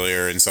bit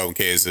earlier in some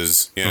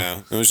cases.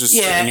 It was just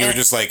and you were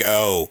just like,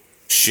 oh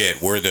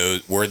shit, we're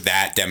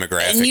that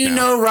demographic. And you now.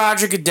 know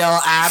Roger Goodell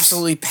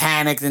absolutely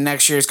panicked the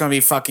next year it's going to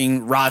be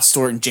fucking Rod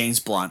Stewart and James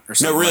Blunt or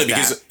something. No, really, like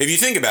because that. if you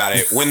think about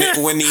it, when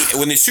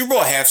the Super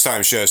Bowl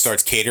halftime show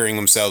starts catering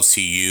themselves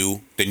to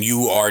you, then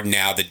you are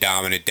now the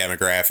dominant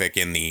demographic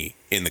in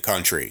the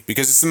country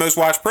because it's the most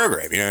watched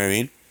program. You know what I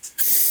mean?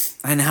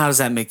 And how does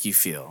that make you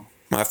feel?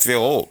 I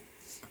feel old.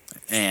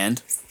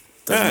 And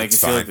doesn't make you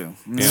it's feel fine. good.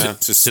 Yeah,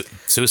 it's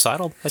just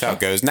Suicidal? that's how it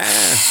goes. Nah,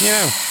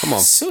 come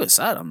on.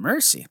 Suicidal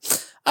mercy.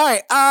 All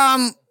right.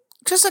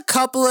 just a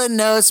couple of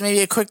notes, maybe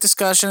a quick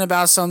discussion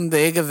about some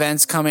big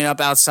events coming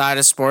up outside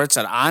of sports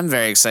that I'm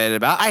very excited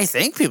about. I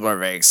think people are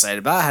very excited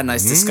about. I had a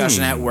nice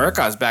discussion at work.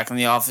 I was back in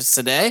the office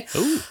today.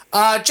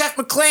 Jeff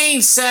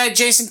McClain said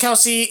Jason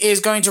Kelce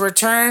is going to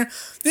return.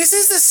 This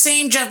is the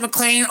same Jeff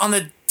McClain on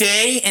the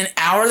day and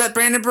hour that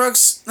Brandon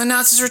Brooks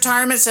announced his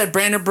retirement, said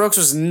Brandon Brooks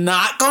was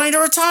not going to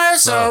retire.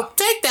 So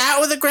take that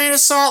with a grain of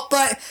salt.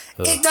 But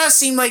it does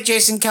seem like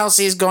Jason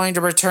Kelce is going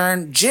to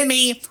return.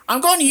 Jimmy, I'm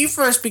going to you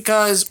first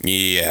because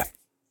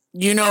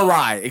you know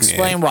why.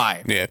 Explain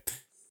why. Yeah.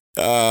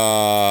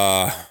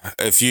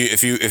 If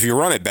you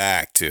run it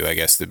back to, I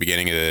guess, the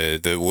beginning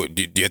of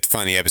you have to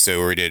find the episode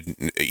where we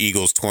did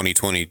Eagles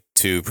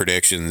 2022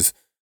 predictions.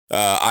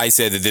 I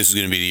said that this was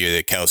going to be the year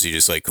that Kelce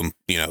just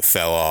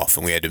fell off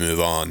and we had to move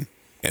on.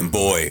 And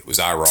boy, was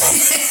I wrong.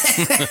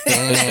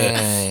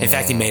 In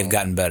fact, he may have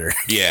gotten better.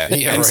 Yeah.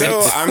 And so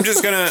I'm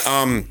just going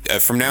to,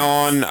 from now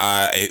on,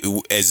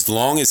 as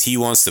long as he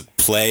wants to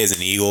play as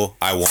an Eagle,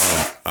 I want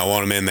him. I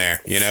want him in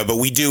there, but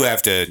we do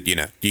have to,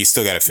 you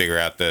still got to figure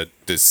out the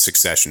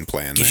succession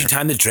plan. Gives you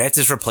time to draft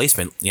his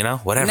replacement,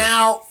 whatever.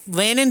 Now,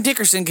 Landon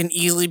Dickerson can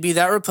easily be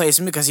that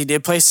replacement because he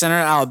did play center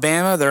at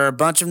Alabama. There are a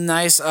bunch of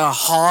nice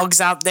hogs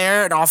out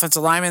there at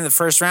offensive lineman in the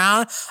first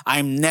round.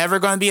 I'm never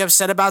going to be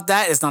upset about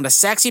that. It's not a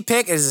sexy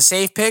pick. It is a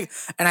safe pick.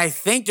 And I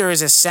think there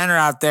is a center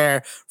out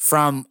there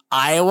from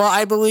Iowa,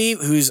 I believe,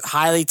 who's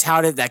highly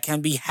touted that can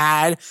be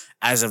had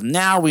as of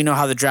now. We know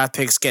how the draft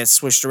picks get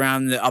switched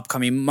around in the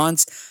upcoming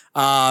months.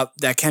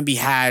 That can be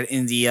had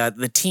in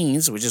the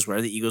teens, which is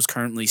where the Eagles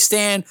currently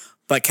stand.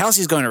 But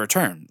Kelce's going to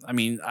return. I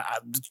mean,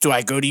 do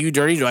I go to you,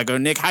 Dirty? Do I go to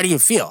Nick? How do you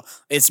feel?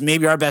 It's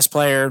maybe our best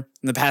player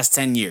in the past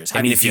 10 years.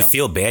 If you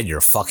feel bad, you're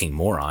a fucking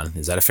moron.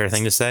 Is that a fair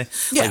thing to say?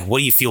 Yeah. Like, what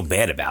do you feel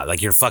bad about?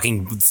 Like, your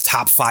fucking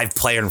top 5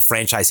 player in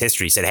franchise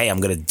history said, hey, I'm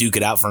going to duke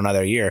it out for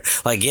another year.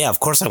 Like, yeah, of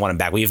course I want him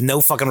back. We have no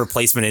fucking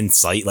replacement in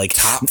sight. Like,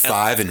 top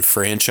 5 in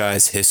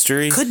franchise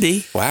history? Could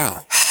be.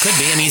 Wow. Could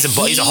be. I mean,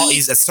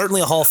 he's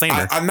certainly a Hall of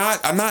Famer. I'm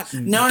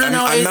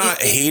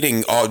not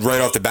hating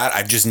right off the bat.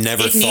 I've just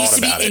never thought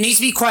about it. It needs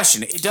to be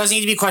questioned. It does need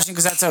to be questioned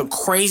because that's a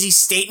crazy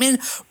statement.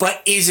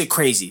 But is it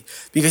crazy?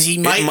 Because he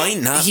might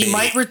not.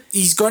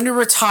 He's going to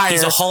retire.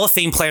 He's a Hall of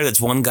Fame player. That's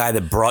one guy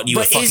that brought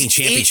you a fucking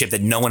championship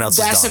that no one else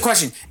has done. That's the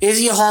question. Is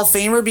he a Hall of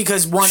Famer?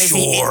 Because one is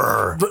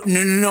sure.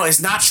 No. It's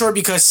not sure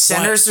because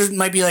centers there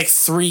might be like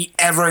 3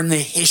 ever in the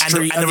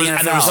history of the NFL.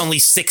 And there was only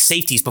 6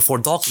 safeties before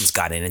Dawkins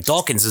got in, and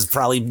Dawkins is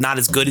probably not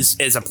as good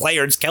as a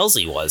player as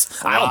Kelce was.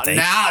 I don't think.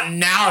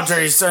 Now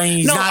Jerry's saying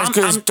he's not as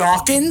good as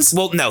Dawkins.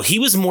 Well, no, he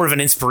was more of an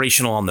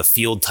inspirational on the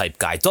field type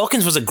guy.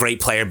 Dawkins was a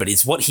great player, but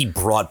it's what he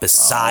brought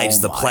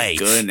besides the play.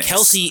 Goodness.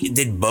 Kelce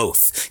did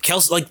both.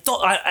 Kelce,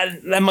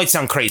 that might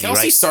sound crazy, Kelce's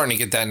right? starting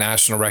to get that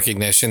national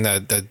recognition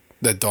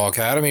that Dog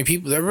had. I mean,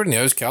 everybody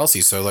knows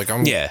Kelce, so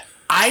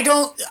I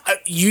don't.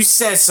 You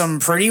said some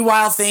pretty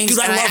wild things. Dude,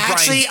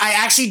 I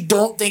actually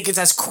don't think it's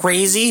as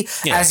crazy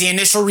as the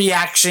initial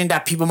reaction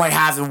that people might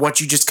have and what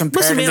you just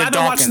compared to Dawkins. I've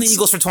been watching the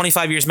Eagles for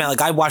 25 years, man.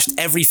 Like, I watched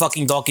every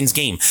fucking Dawkins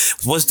game.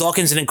 Was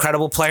Dawkins an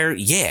incredible player?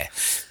 Yeah.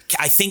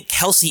 I think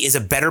Kelce is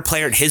a better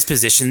player at his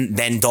position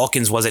than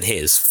Dawkins was at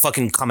his.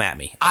 Fucking come at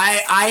me.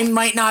 I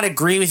might not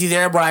agree with you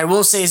there, but I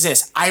will say is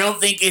this. I don't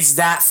think it's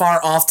that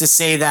far off to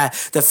say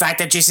that the fact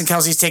that Jason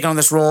Kelce's taken on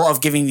this role of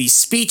giving these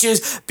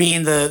speeches,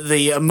 being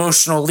the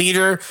emotional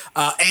leader,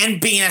 and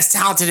being as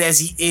talented as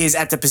he is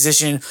at the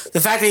position, the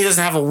fact that he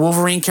doesn't have a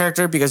Wolverine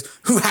character, because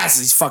who has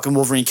these fucking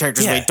Wolverine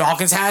characters the way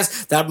Dawkins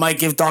has, that might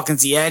give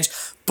Dawkins the edge.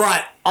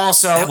 But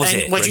also,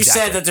 what you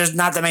said that there's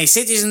not that many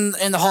safeties in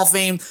the Hall of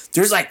Fame,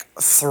 there's like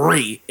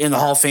 3 in the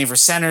Hall of Fame for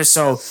centers.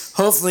 So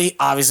hopefully,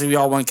 obviously, we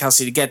all want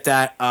Kelce to get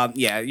that.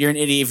 You're an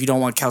idiot if you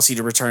don't want Kelce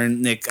to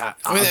return, Nick.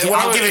 I'll give it to you.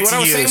 What I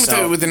was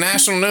saying with the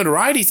national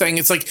notoriety thing,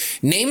 it's like,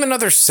 name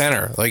another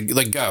center. Like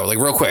go, like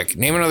real quick.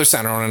 Name another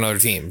center on another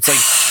team. It's like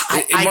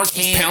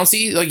Marcus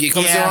Pouncey, like it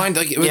comes to mind.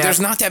 Like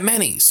there's not that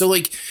many. So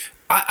like.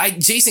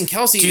 Jason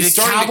Kelce is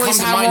starting to come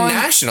to mind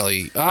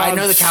nationally. I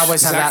know the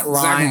Cowboys have that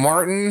line. Zach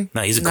Martin.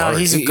 No, he's a guard.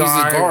 He's a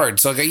guard.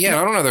 So, I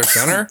don't know their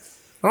center.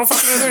 I don't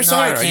fucking know their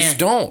center. I just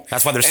don't.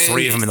 That's why there's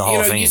 3 of them in the Hall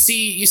of Fame. You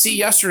see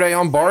yesterday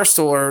on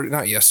Barstool, or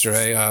not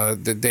yesterday,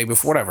 the day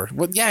before, whatever.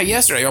 Well, yeah,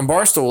 yesterday on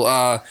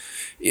Barstool,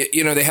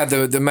 they had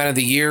the Men of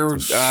the Year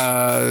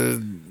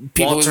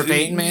people. Walter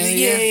Payton, man.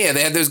 Yeah.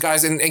 They had those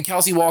guys, and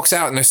Kelce walks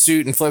out in a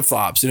suit and flip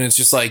flops, and it's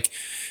just like,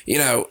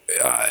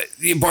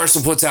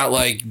 Barstool puts out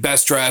like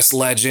best dressed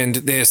legend,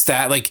 this,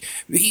 that. Like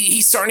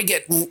he's starting to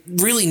get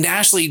really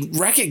nationally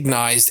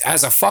recognized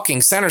as a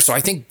fucking center. So I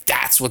think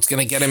that's what's going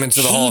to get him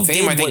into the Hall of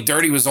Fame. I think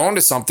Dirty was onto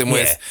something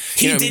with.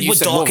 He did what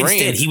Dawkins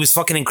did. He was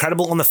fucking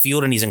incredible on the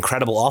field, and he's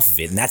incredible off of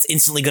it, and that's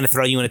instantly going to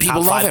throw you in a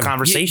top 5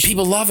 conversation.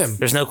 People love him.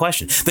 There's no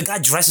question. The guy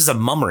dresses a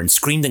mummer and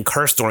screamed and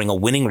cursed during a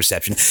winning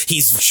reception.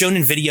 He's shown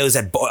in videos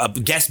at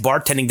guest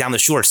bartending down the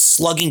shore,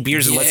 slugging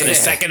beers in less than a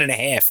second and a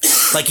half.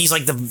 Like he's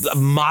like the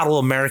model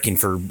American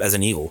as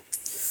an Eagle.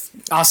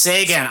 I'll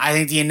say again, I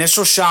think the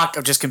initial shock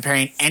of just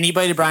comparing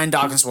anybody to Brian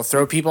Dawkins will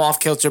throw people off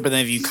kilter, but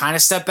then if you kind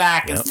of step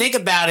back and think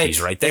about it,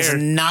 He's right there. it's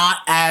not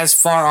as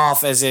far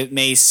off as it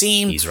may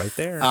seem. He's right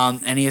there.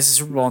 And he has a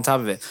Super Bowl on top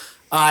of it.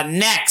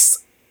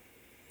 Next,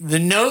 the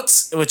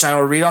notes, which I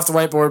will read off the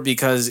whiteboard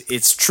because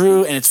it's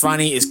true and it's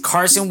funny, is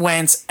Carson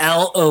Wentz,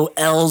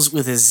 LOLs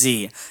with a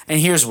Z. And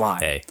here's why.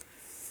 Hey,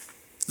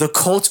 The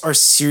Colts are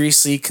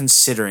seriously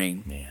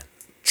considering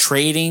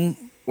trading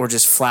or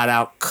just flat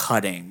out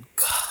cutting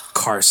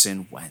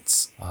Carson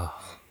Wentz.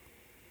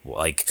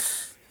 like,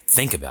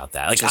 think about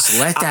that. Like, Just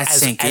let that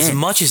sink in. As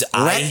much as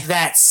Let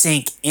that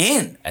sink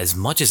in. as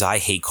much as I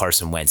hate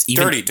Carson Wentz,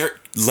 even Dirty.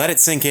 Let it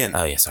sink in.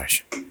 Oh yeah, sorry.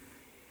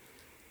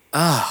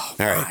 Oh,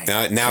 All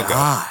right, now go.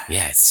 God.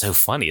 Yeah, it's so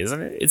funny,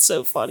 isn't it? It's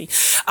so funny.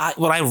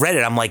 When I read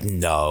it, I'm like,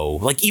 no.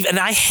 Like, even, and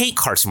I hate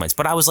Carson Wentz,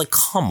 but I was like,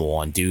 come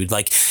on, dude.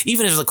 Like,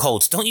 even as the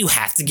Colts, don't you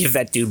have to give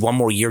that dude one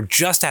more year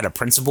just out of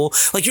principle?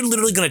 Like, you're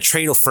literally going to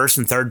trade a first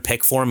and third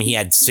pick for him. He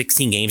had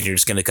 16 games, and you're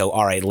just going to go,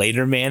 all right,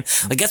 later, man.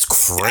 Like, that's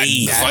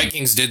crazy. The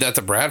Vikings did that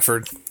to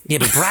Bradford. Yeah,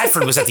 but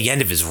Bradford was at the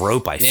end of his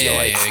rope, I feel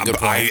like. Yeah, good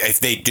point. If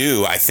they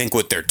do, I think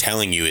what they're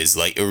telling you is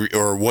like,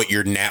 or what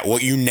you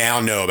now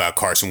know about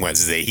Carson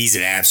Wentz is that he's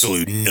an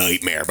absolute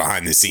nightmare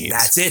behind the scenes.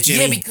 That's it,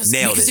 Jimmy. because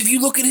Nailed it. if you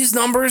look at his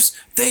numbers,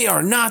 they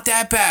are not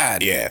that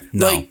bad. Yeah.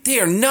 No. Like, they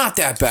are not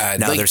that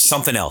bad. No, like, there's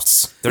something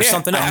else. There's Yeah,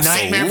 something else.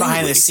 Nightmare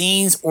behind the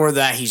scenes, or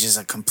that he's just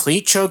a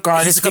complete choke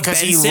artist He's like a because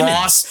Ben he Simmons.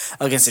 lost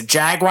against the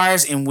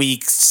Jaguars in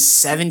week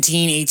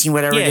 17, 18,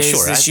 whatever Yeah, it is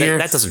sure. this That- year.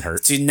 that doesn't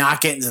hurt. To not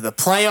get into the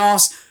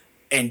playoffs.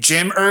 And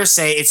Jim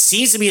Irsay, it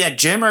seems to be that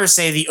Jim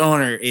Irsay, the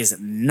owner, is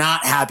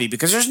not happy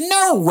because there's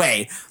no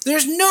way,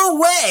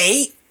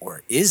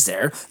 or is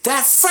there,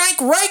 that Frank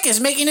Reich is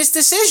making this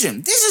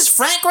decision. This is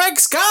Frank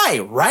Reich's guy,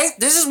 right?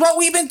 This is what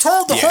we've been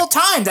told the whole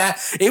time, that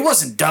it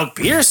wasn't Doug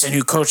Peterson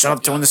who coached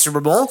up to win the Super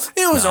Bowl.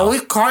 It was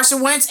only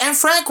Carson Wentz and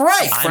Frank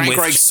Reich. I'm Frank with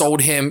Reich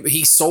sold him.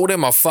 He sold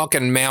him a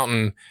fucking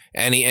mountain,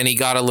 and he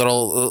got a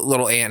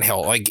little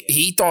anthill. Like,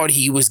 he thought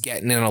he was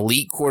getting an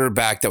elite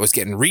quarterback that was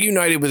getting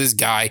reunited with his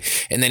guy,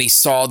 and then he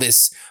saw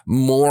this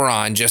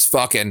moron just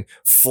fucking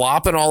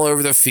flopping all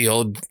over the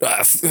field,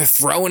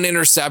 throwing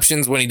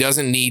interceptions when he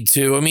doesn't need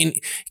to. I mean,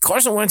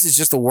 Carson Wentz is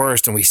just the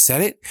worst, and we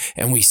said it,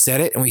 and we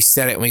said it, and we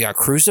said it, and we got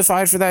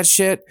crucified for that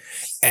shit.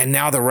 And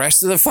now the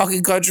rest of the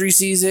fucking country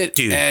sees it,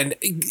 Dude. and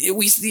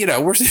we're still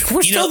the villains.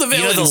 We're still the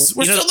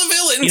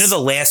villains. You know the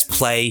last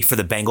play for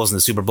the Bengals in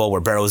the Super Bowl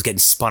where Burrow was getting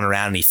spun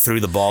around and he threw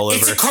the ball over?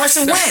 It's a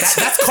Carson Wentz.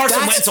 That's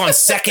Carson Wentz on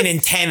 2nd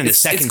and 10 in the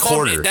second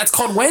quarter. That's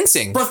called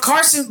Wentzing.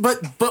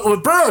 But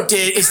what Burrow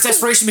did is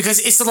desperation because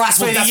it's the last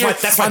play of the year.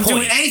 That's my I'm point.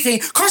 doing anything.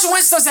 Carson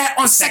Wentz does that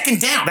on second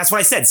down. That's what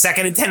I said.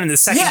 2nd and 10 in the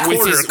second Yeah.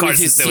 quarter. with Carson's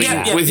his doing team,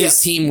 that.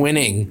 his team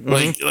winning.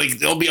 Like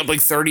they'll be up like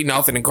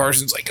 30-0, and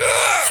Carson's like,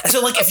 ugh.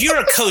 So, like, if you're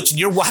a coach and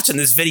you're watching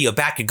this video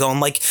back and going,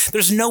 like,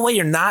 there's no way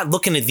you're not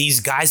looking at these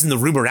guys in the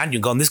room around you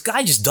and going, this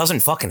guy just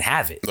doesn't fucking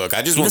have it. Look,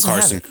 I just He want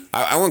doesn't have Carson.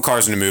 I want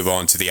Carson to move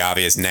on to the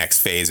obvious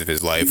next phase of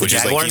his life, which is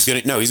like Jaguars?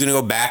 he's gonna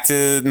go back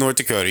to North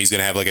Dakota. He's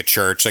gonna have like a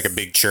church, like a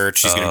big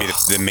church. He's gonna be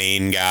the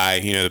main guy,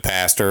 the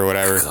pastor or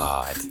whatever.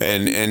 God.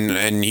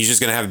 And he's just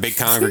gonna have a big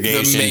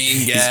congregation.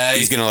 main guy.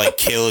 He's gonna like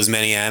kill as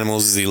many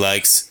animals as he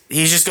likes.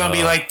 He's just going to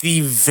be like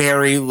the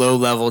very low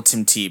level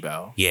Tim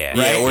Tebow. Yeah.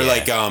 Yeah, or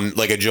Yeah.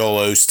 like a Joel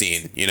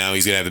Osteen.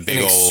 He's gonna have a big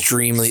An old.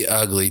 extremely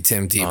ugly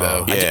Tim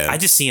Tebow. Yeah. I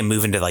just see him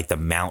moving to like the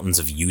mountains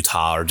of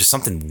Utah or just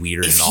something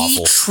weird If and he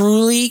awful.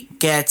 truly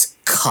gets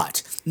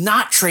cut,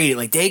 not traded,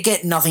 like they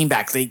get nothing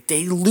back, they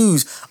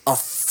lose a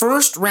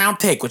first round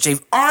pick, which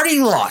they've already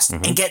lost,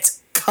 and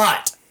gets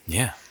cut.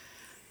 Yeah.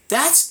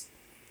 That's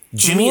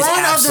Jimmy is one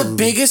of the absolutely-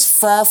 biggest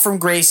fall from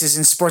graces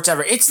in sports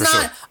ever. It's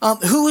not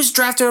who was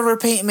drafted over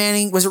Peyton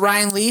Manning. Was it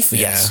Ryan Leaf?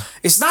 Yes.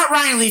 It's not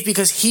Ryan Leaf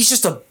because he's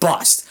just a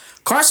bust.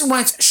 Carson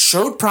Wentz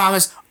showed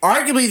promise,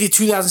 arguably the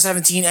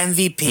 2017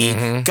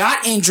 MVP,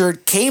 got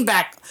injured, came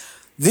back.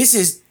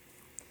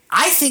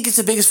 I think it's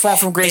the biggest fall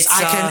from grace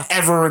I can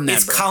ever remember.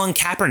 It's Colin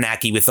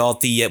Kaepernick without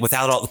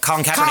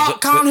Colin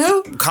Kaepernick. Colin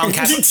who? Colin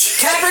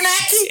Kaepernick.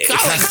 Kaepernick?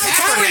 Colin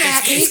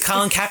Kaepernick. It's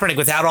Colin Kaepernick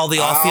without all the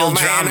Oh off-field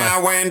man, I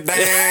drama. went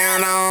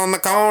down on the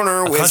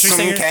corner with country some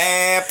singer?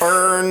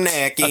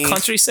 Kaepernick. A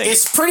country singer.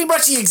 It's pretty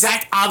much the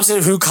exact opposite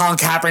of who Colin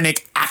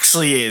Kaepernick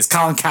actually is.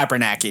 Colin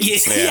Kaepernick.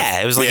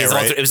 Yeah, it was like Yeah, his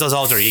right. it was his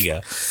alter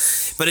ego.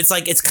 But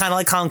it's kind of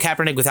like Colin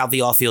Kaepernick without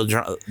the off-field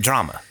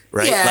drama,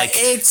 right? Yeah, like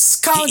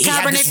it's Colin he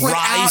had this Kaepernick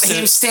without rise to-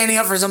 him standing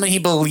up for something he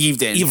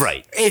believed in. You're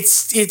right.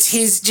 It's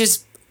his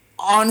just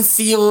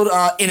on-field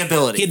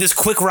inability. he had this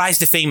quick rise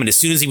to fame, and as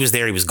soon as he was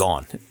there, he was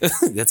gone.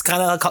 That's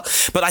kind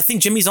of. But I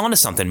think Jimmy's onto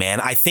something, man.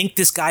 I think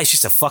this guy's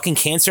just a fucking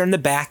cancer in the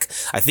back.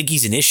 I think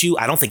he's an issue.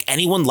 I don't think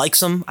anyone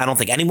likes him. I don't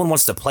think anyone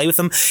wants to play with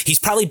him. He's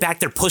probably back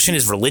there pushing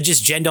his religious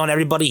agenda on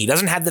everybody. He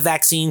doesn't have the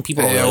vaccine.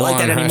 People don't really like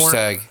that anymore.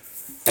 Hashtag.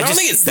 I don't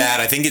think it's that.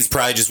 I think it's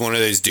probably just one of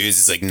those dudes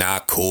that's like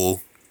not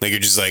cool. Like you're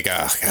just like, oh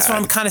god. That's what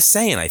I'm kind of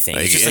saying. I think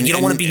it's just like and- you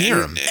don't want to and- be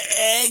near him.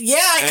 Yeah,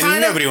 I And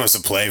kind of. nobody wants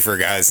to play for a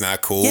guy that's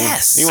not cool.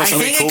 Yes. He I wants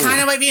think somebody it cool. kind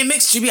of might be a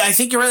mix, GB. I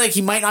think you're right. Like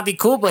he might not be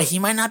cool, but he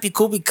might not be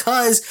cool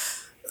because,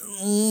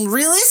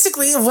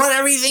 realistically of what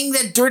everything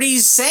that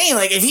Dirty's saying.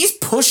 Like, if he's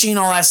pushing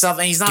all that stuff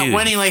and he's not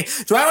winning, like,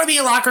 do I want to be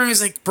in a locker room?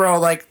 He's like, bro,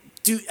 like,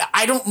 dude,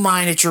 I don't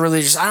mind that you're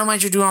religious. I don't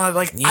mind you doing all that.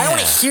 Like, I don't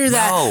want to hear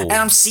that. No. And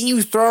I'm seeing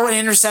you throw an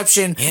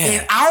interception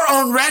in our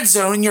own red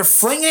zone and you're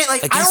flinging it.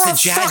 Like, I don't want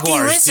to fucking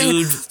listen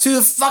to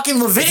the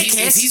fucking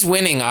Leviticus. If he's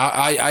winning,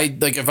 I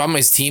like, if I'm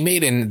his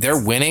teammate and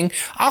they're winning,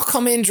 I'll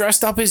come in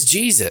dressed up as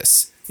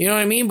Jesus. You know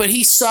what I mean? But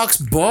he sucks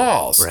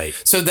balls. Right.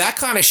 So that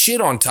kind of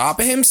shit on top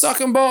of him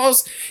sucking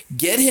balls,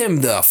 get him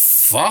the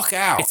fuck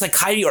out. It's like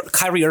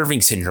Kyrie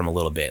Irving syndrome a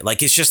little bit.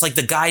 Like, it's just like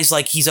the guy's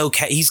like, he's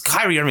okay.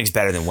 Kyrie Irving's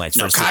better than Wentz.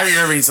 No, Kyrie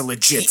Irving's a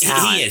legit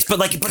talent. He is. But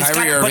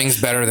Kyrie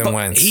Irving's better than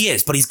Wentz. He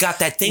is. But he's got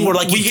that thing where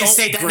like, we can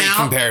say that now.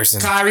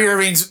 Comparison. Kyrie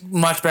Irving's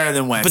much better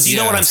than Wentz. But do you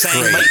know what I'm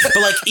saying?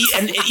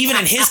 And even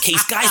in his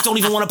case, guys don't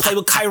even want to play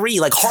with Kyrie.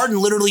 Like, Harden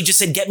literally just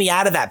said, get me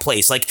out of that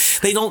place. Like,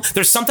 they don't,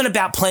 there's something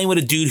about playing with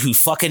a dude who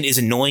fucking is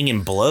annoying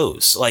and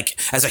blows. Like,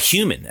 as a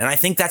human. And I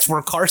think that's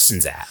where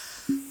Carson's at.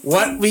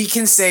 What we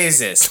can say is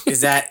this,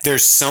 is that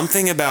there's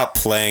something about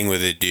playing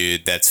with a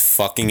dude that's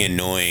fucking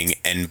annoying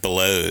and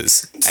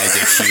blows as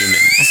a human.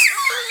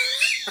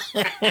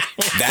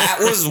 That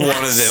was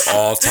one of the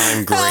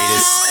all-time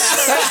greatest.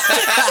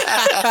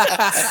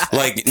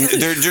 Like,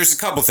 there's a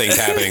couple things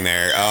happening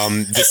there.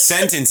 The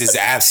sentence is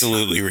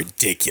absolutely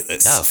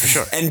ridiculous. Oh, for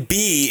sure. And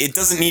B, it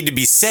doesn't need to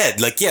be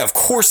said. Like, yeah, of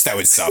course that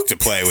would suck to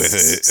play with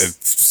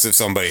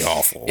somebody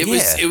awful.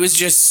 It was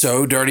just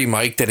so Dirty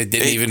Mike that it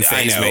didn't even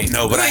faze me.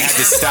 No, but I had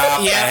to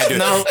stop.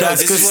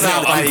 That's good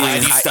stuff.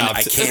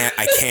 I can't.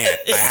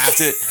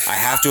 I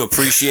have to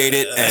appreciate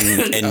it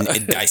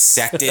and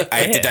dissect it.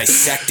 I have to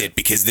dissect it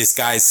because this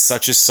guy's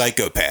such a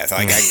psychopath.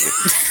 Like,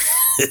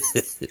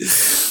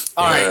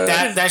 all right,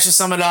 that should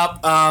sum it up.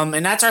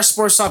 And that's our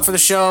sports talk for the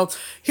show.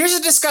 Here's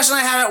a discussion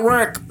I had at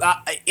work.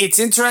 It's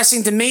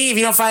interesting to me. If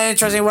you don't find it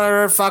interesting,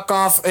 whatever, fuck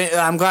off.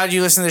 I'm glad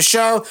you listen to the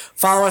show.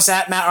 Follow us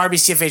at Matt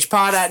RBCFH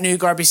Pod, at Nuke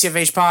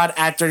RBCFH Pod,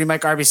 at Dirty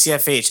Mike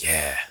RBCFH.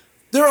 Yeah.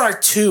 There are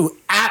two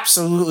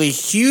absolutely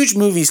huge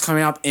movies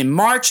coming up in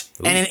March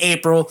and in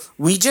April.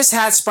 We just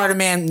had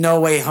Spider-Man No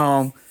Way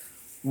Home.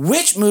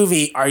 Which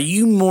movie are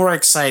you more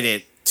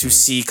excited to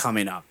see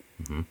coming up?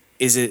 Mm-hmm.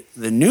 Is it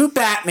the new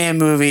Batman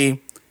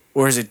movie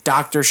or is it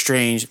Doctor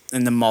Strange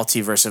and the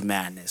Multiverse of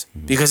Madness?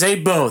 Mm-hmm. Because they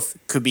both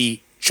could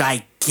be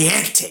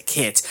gigantic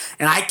hits.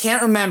 And I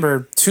can't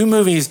remember two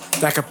movies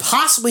that could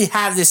possibly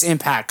have this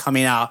impact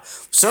coming out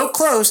so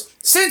close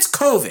since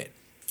COVID.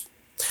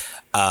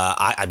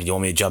 I mean, you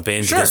want me to jump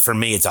in? Sure. Because for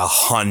me, it's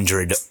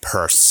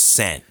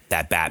 100%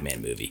 that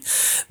Batman movie.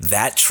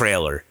 That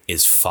trailer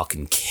is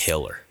fucking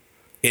killer.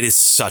 It is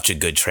such a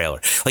good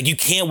trailer. Like, you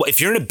can't, if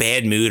you're in a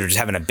bad mood or just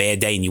having a bad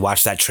day and you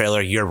watch that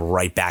trailer, you're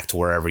right back to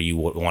wherever you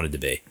wanted to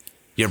be.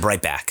 You're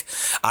right back.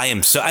 I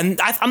am so, and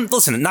I'm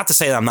listening, not to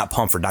say that I'm not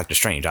pumped for Doctor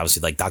Strange.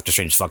 Obviously, like, Doctor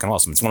Strange is fucking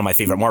awesome. It's one of my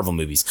favorite Marvel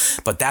movies.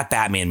 But that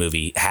Batman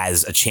movie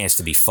has a chance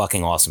to be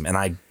fucking awesome. And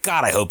I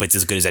hope it's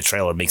as good as that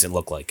trailer makes it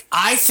look like.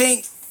 I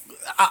think,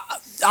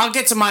 I'll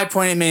get to my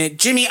point in a minute.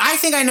 Jimmy, I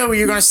think I know where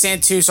you're going to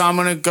stand too, so I'm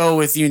going to go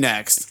with you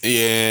next.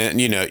 Yeah,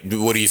 you know,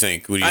 what do you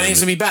think? I think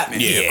it's going to be Batman.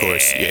 Yeah, of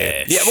course.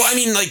 Yeah. Yeah, well, I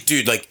mean, like,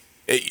 dude, like,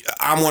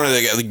 I'm one of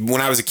the guys, like,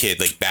 when I was a kid,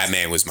 like,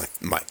 Batman was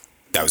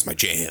that was my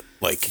jam.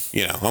 Like,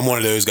 you know, I'm one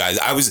of those guys.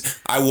 I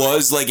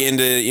was like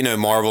into, you know,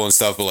 Marvel and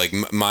stuff, but like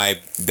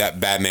that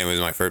Batman was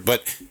my first.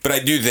 But I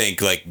do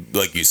think,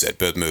 like you said,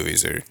 both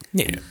movies are.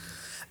 Yeah. You know.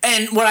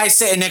 And what I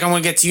say, Nick, I'm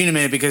going to get to you in a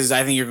minute because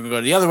I think you're going to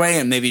go the other way,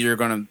 and maybe you're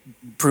going to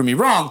prove me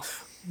wrong.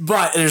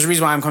 But there's a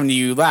reason why I'm coming to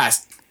you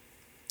last.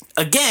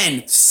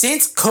 Again,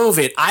 since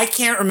COVID, I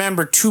can't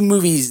remember two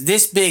movies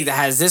this big that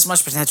has this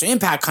much potential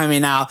impact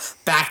coming out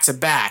back to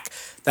back.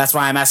 That's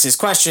why I'm asking this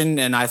question,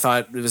 and I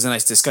thought it was a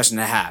nice discussion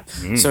to have.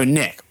 Mm. So,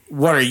 Nick,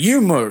 what are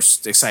you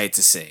most excited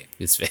to see?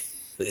 It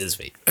is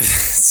fake.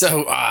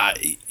 So,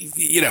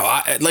 you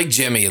know, like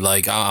Jimmy,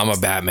 like, I'm a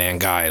Batman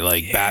guy.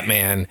 Like,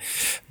 Batman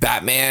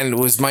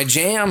was my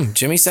jam.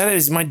 Jimmy said it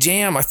is my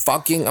jam.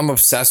 I'm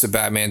obsessed with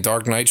Batman.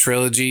 Dark Knight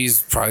trilogy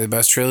is probably the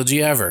best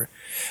trilogy ever.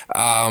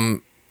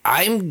 I'm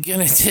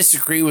going to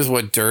disagree with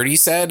what Dirty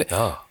said.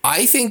 Oh.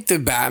 I think the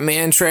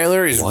Batman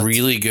trailer is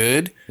really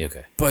good.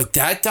 Okay. But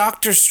that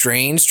Doctor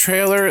Strange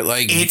trailer,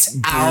 like, it's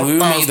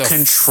blew out me of the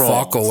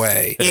control. Fuck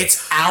away.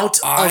 It's out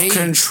of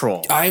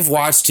control. I've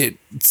watched it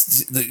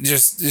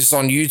just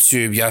on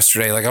YouTube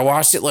yesterday. Like, I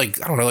watched it,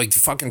 like, I don't know, like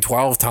fucking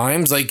 12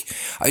 times. Like,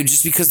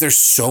 just because there's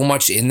so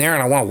much in there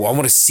and I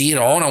want to see it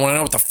all and I want to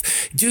know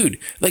what dude,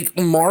 like,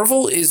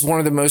 Marvel is one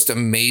of the most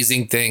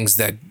amazing things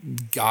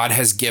that God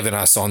has given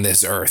us on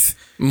this earth.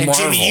 And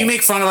Jimmy, you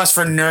make fun of us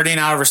for nerding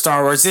out over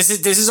Star Wars. This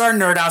is our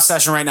nerd out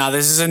session right now.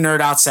 This is a nerd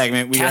out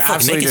segment. We are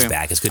absolutely doing.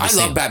 Back. It's good to I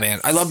love Batman.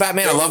 I love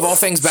Batman. I love all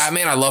things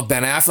Batman. I love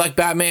Ben Affleck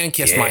Batman.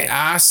 Kiss my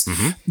ass.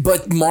 Mm-hmm.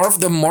 But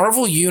the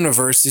Marvel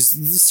universe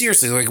is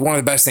seriously like one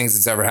of the best things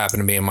that's ever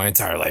happened to me in my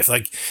entire life.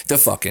 Like, the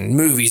fucking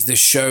movies, the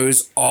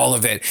shows, all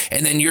of it.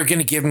 And then you're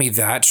gonna give me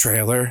that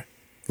trailer,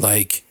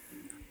 like.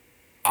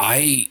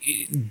 I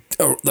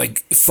like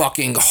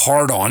fucking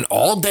hard on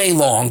all day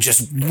long,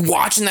 just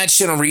watching that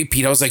shit on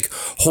repeat. I was like,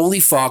 holy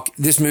fuck,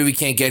 this movie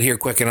can't get here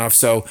quick enough.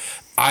 So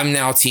I'm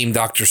now team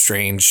Doctor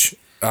Strange.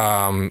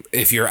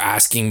 If you're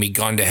asking me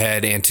gun to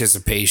head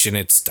anticipation,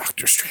 it's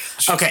Doctor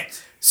Strange. Okay.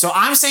 So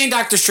I'm saying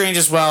Doctor Strange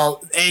as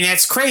well, and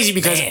it's crazy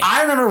because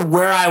I remember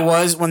where I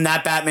was when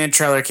that Batman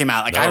trailer came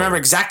out. Like I remember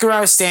exactly where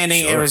I was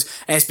standing. It was,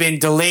 and it's been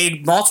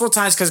delayed multiple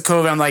times because of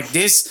COVID. I'm like,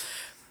 this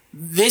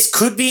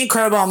could be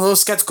incredible. I'm a little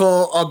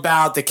skeptical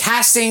about the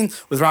casting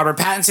with Robert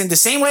Pattinson, the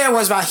same way I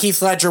was about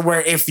Heath Ledger, where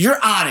if you're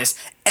honest,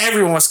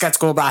 everyone was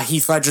skeptical about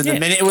Heath Ledger the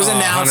minute it was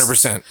announced.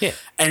 100%. Yeah.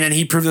 And then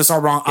he proved us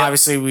all wrong.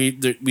 Obviously, we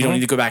don't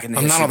need to go back in the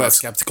I'm not history all that books.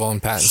 skeptical in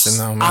Pattinson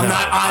though.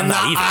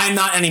 I'm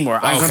not anymore.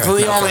 I'm Okay,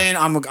 completely all okay. in.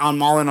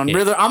 I'm all in on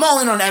Riddler. I'm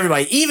all in on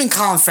everybody, even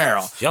Colin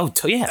Farrell.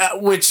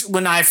 Which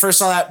when I first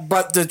saw that,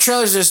 but the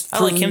trailers just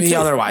proved like him me too.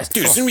 other's.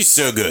 Dude, it's gonna be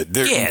so good.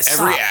 Every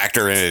stop.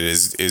 actor in it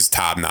is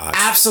top notch.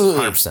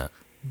 Absolutely. 100%.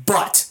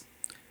 But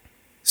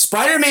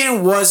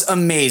Spider-Man was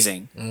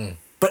amazing.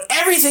 But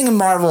everything in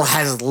Marvel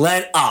has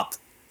led up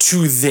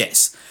to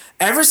this.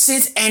 Ever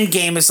since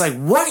Endgame, it's like,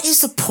 what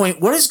is the point?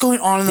 What is going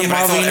on in the Yeah, but I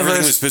Marvel thought everything was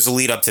universe? supposed to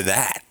lead up to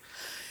that.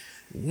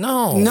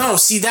 No,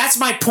 see, that's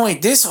my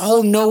point. This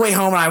whole No Way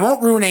Home, and I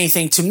won't ruin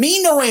anything. To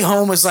me, No Way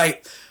Home was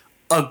like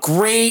a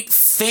great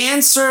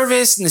fan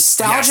service,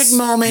 nostalgic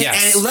moment,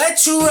 and it led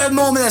to a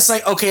moment that's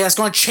like, okay, that's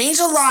going to change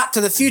a lot to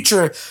the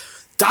future.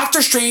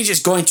 Doctor Strange is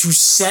going to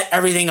set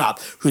everything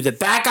up. Who the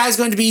bad guy is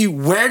going to be,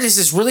 where this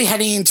is really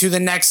heading into the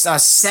next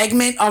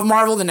segment of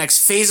Marvel, the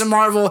next phase of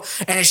Marvel.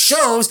 And it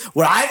shows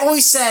what I've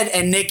always said,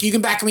 and Nick, you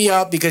can back me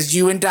up because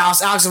you and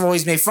Dallas Alex have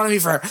always made fun of me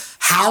for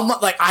how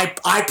much, like,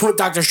 I put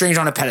Doctor Strange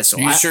on a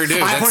pedestal. You sure do. I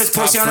That's put his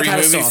top pussy on a 3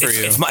 pedestal. movie for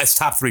you. It's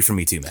top 3 for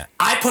me too, Matt.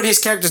 I put his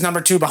character's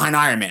number 2 behind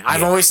Iron Man.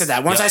 I've always said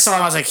that. Once I saw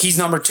him, I was like, he's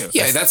number 2.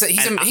 Yeah,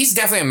 he's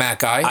definitely a Matt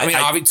guy. I mean,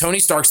 obviously, Tony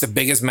Stark's the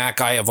biggest Matt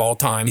guy of all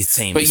time.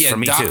 Same, but yeah, for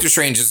me Doctor too.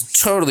 Strange is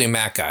totally a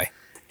Matt guy.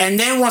 And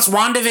then once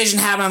WandaVision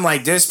happened, I'm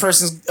like, this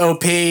person's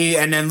OP.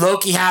 And then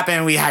Loki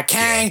happened. We had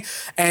Kang.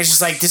 And it's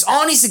just like, this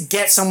all needs to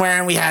get somewhere.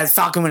 And we had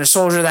Falcon Winter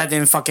Soldier. That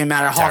didn't fucking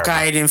matter. Terrible.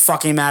 Hawkeye didn't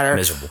fucking matter.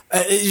 Miserable.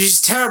 It's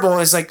just terrible.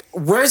 It's like,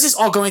 where is this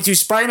all going to?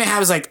 Spider-Man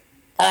was like,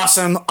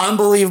 awesome,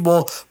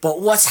 unbelievable.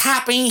 But what's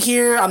happening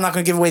here? I'm not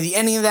going to give away the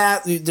ending of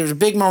that. There's a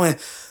big moment.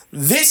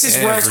 This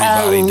is where it's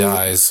all... Everybody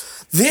dies.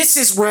 This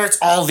is where it's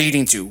all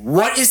leading to.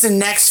 What is the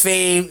next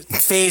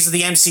phase of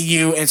the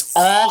MCU? And it's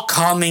all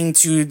coming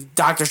to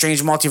Doctor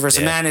Strange Multiverse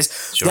of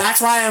Madness. Sure.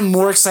 That's why I'm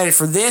more excited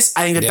for this.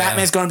 I think the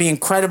Batman's going to be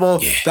incredible.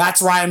 Yeah.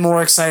 That's why I'm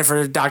more excited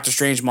for Doctor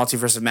Strange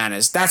Multiverse of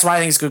Madness. That's why I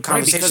think it's a good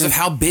conversation. Right, because of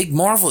how big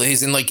Marvel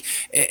is. And like,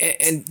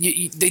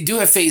 they do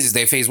have phases.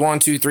 They have phase 1,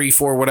 2, 3,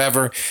 4,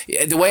 whatever.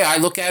 The way I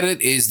look at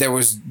it is there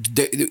was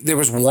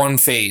one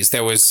phase.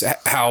 There was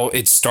how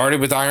it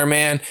started with Iron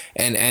Man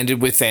and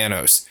ended with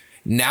Thanos.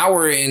 Now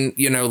we're in,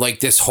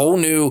 like this whole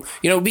new,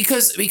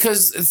 because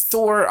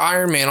Thor,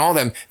 Iron Man, all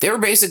them, they were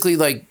basically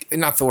like,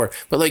 not Thor,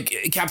 but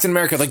like Captain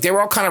America, like they were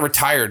all kind of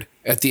retired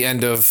at the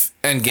end of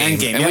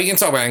Endgame. And we can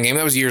talk about Endgame.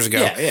 That was years ago.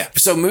 Yeah.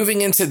 So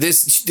moving into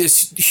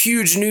this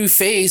huge new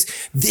phase,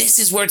 this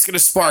is where it's going to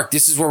spark.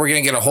 This is where we're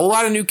going to get a whole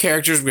lot of new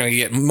characters. We're going to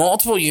get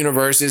multiple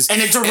universes.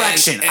 And a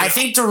direction. I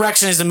think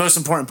direction is the most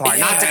important part.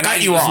 Not to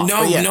cut you off.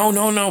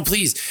 No,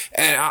 please.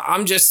 And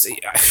I'm just,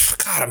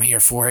 God, I'm here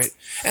for it.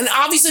 And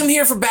obviously I'm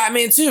here for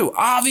Batman too.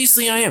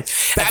 Obviously I am.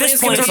 Batman's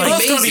going to They're be both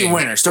going to amazing. be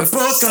winners. They're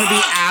both going to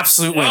be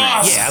absolute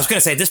winners. Yeah, I was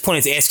gonna say at this point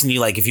it's asking you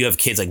like if you have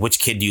kids, like which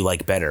kid do you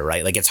like better,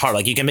 right? Like it's hard.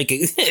 Like you can make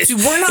it. Dude,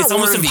 we're not it's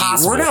almost worthy.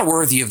 impossible. We're not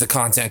worthy of the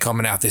content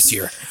coming out this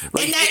year.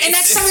 Like, And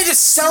that's something to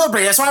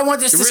celebrate. That's why I want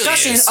this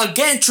discussion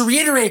again to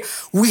reiterate.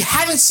 We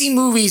haven't seen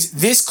movies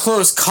this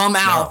close come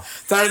out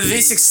that are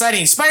this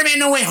exciting. Spider-Man: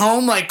 No Way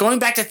Home, like going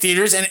back to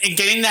theaters and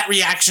getting that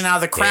reaction out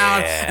of the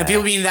crowd and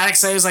people being that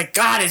excited. It's like,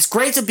 God, it's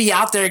great to be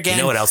out there again.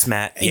 You know what else,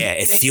 Matt? Yeah,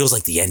 it feels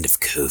like the end of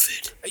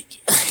COVID.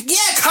 Yeah,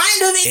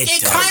 kind of.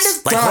 It kind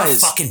of like we're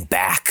does. fucking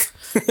back.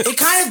 It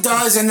kind of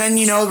does, and then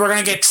we're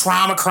gonna get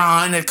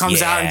Traumacron that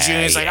comes out in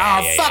June. It's like,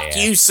 fuck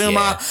you,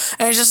 Suma,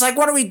 and it's just like,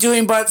 what are we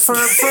doing? But for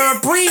a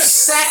brief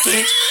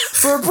second,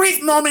 for a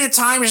brief moment in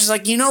time, it's just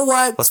like, you know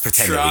what? Let's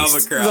pretend at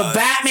least. The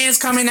Batman's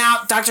coming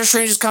out, Doctor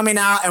Strange is coming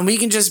out, and we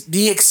can just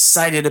be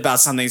excited about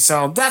something.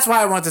 So that's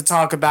why I wanted to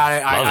talk about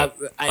it.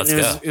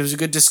 It was a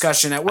good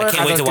discussion at work. I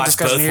can't wait to watch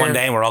both here. one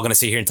day, and we're all gonna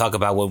sit here and talk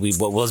about what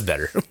was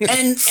better.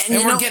 And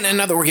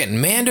we're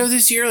getting Mando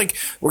this year. Like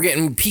we're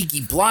getting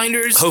Peaky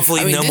Blinders.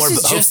 Hopefully, no more.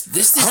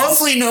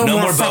 Hopefully, no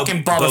more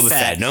fucking Boba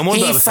Fett. No more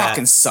Boba Fett.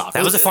 Fucking sucked.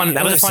 That was a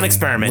fun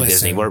experiment,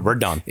 Disney. We're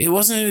done. It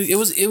wasn't. It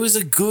was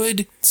a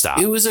good. Stop.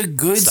 It was a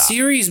good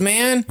series,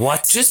 man.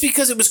 What? Just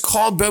because it was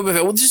called Boba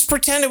Fett, well, just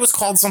pretend it was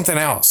called something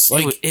else.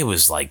 Like it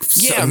was like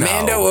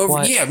Mando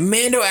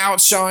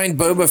outshined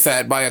Boba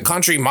Fett by a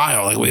country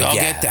mile. Like we all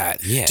get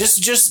that. Yeah.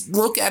 Just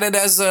look at it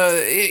as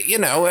this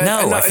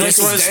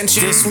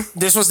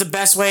was the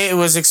best way it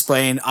was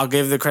explained. I'll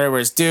give the credit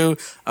where it's due.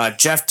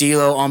 Jeff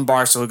D'Lo on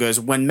Barstool goes,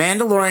 when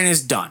Mandalorian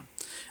is done,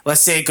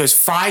 let's say it goes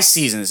 5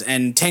 seasons,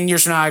 and 10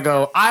 years from now I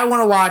go, I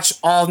want to watch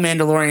all of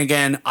Mandalorian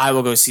again, I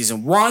will go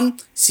season 1,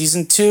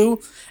 season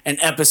 2, and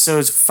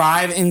episodes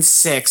 5 and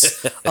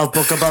 6 of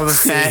Book of Boba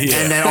Fett,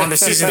 and then on to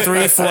season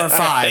 3, 4, and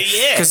 5.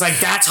 Because like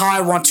that's how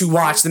I want to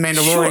watch the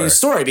Mandalorian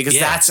story, because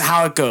that's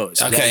how it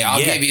goes. Okay,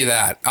 I'll give you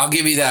that. I'll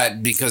give you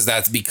that because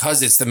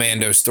it's the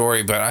Mando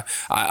story. But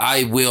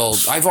I will.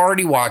 I've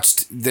already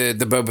watched the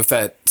Boba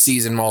Fett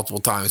season multiple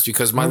times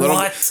because my little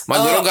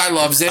guy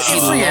loves it. He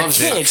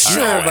loves it.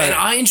 Sure, but and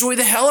I enjoy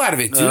the hell out of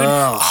it, dude.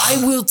 I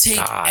will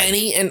take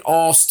any and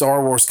all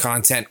Star Wars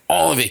content,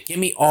 all of it. Give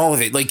me all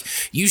of it. Like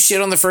you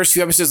shit on the first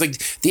few episodes, like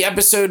the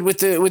episode with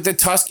the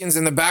Tuskens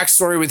and the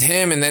backstory with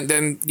him, and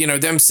then you know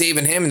them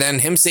saving him, and then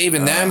him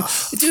saving them.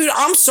 Dude,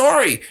 I'm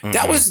sorry.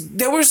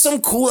 There was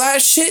some cool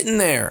ass shit in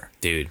there,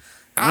 dude.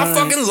 I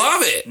fucking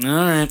love it. All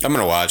right. I'm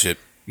gonna watch it.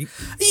 You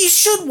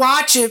should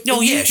watch it. No,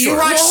 yeah, sure.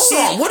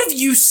 Hold on. What have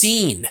you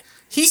seen?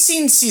 He's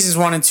seen seasons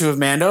 1 and 2 of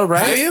Mando,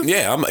 right? Have you?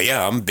 Yeah,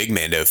 I'm a big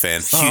Mando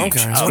fan. Huge.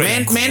 Oh,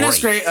 okay. Oh, Mando's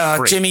great.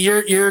 Jimmy,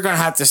 you're gonna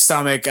have to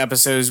stomach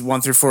episodes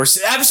 1 through 4.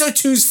 Episode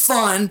 2's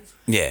fun.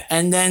 Yeah.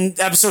 And then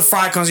episode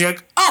 5 comes, you're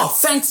like, oh,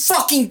 thank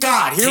fucking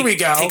God. Here we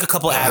go. Take a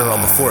couple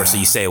Adderall before so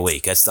you stay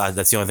awake. That's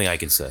the only thing I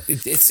can say.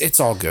 It's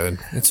all good.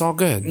 It's all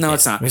good. No,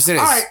 it's not. Yes, it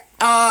is. All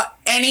right.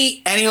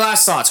 Any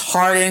last thoughts?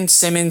 Harden,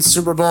 Simmons,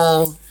 Super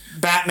Bowl,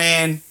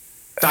 Batman,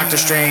 Doctor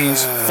Strange,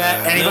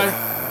 Fett, anybody?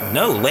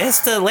 No,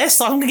 last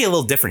thought. I'm gonna get a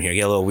little different here.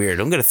 Get a little weird.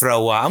 I'm gonna throw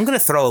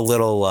a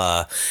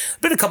little.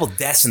 Been a couple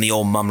deaths in the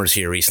old mummers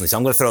here recently, so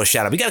I'm gonna throw a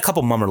shout out. We got a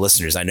couple mummer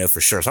listeners I know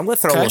for sure, so I'm gonna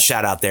throw a little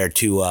shout out there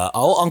to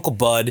old Uncle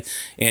Bud,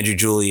 Andrew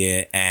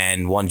Julia,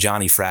 and one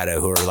Johnny Fratto,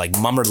 who are like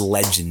mummer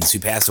legends who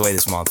passed away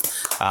this month.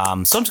 So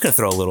I'm just gonna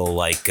throw a little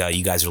like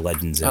you guys are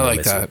legends. I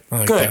like that.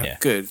 Good, Yeah.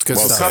 good. Good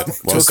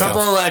stuff. To a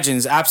couple of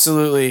legends,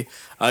 absolutely.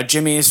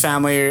 Jimmy and his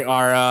family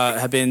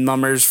have been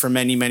mummers for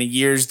many, many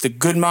years. The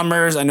good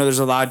mummers, I know there's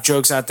a lot of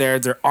jokes out there.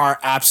 There are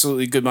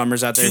absolutely good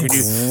mummers out there who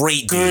do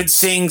great good dudes.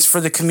 things for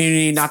the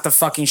community, not the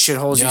fucking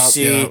shitholes you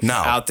see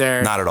out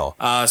there. Not at all.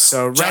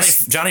 So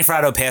Johnny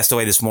Fratto passed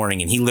away this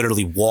morning, and he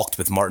literally walked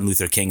with Martin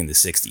Luther King in the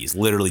 60s.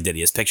 Literally did.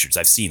 He has pictures.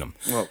 I've seen him.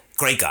 Well,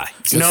 great guy.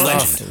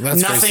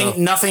 Legend.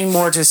 Nothing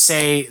more to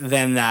say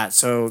than that.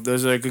 So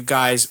those are good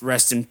guys.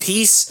 Rest in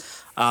peace.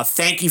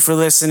 Thank you for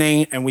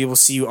listening, and we will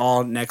see you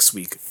all next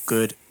week.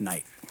 Good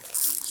night.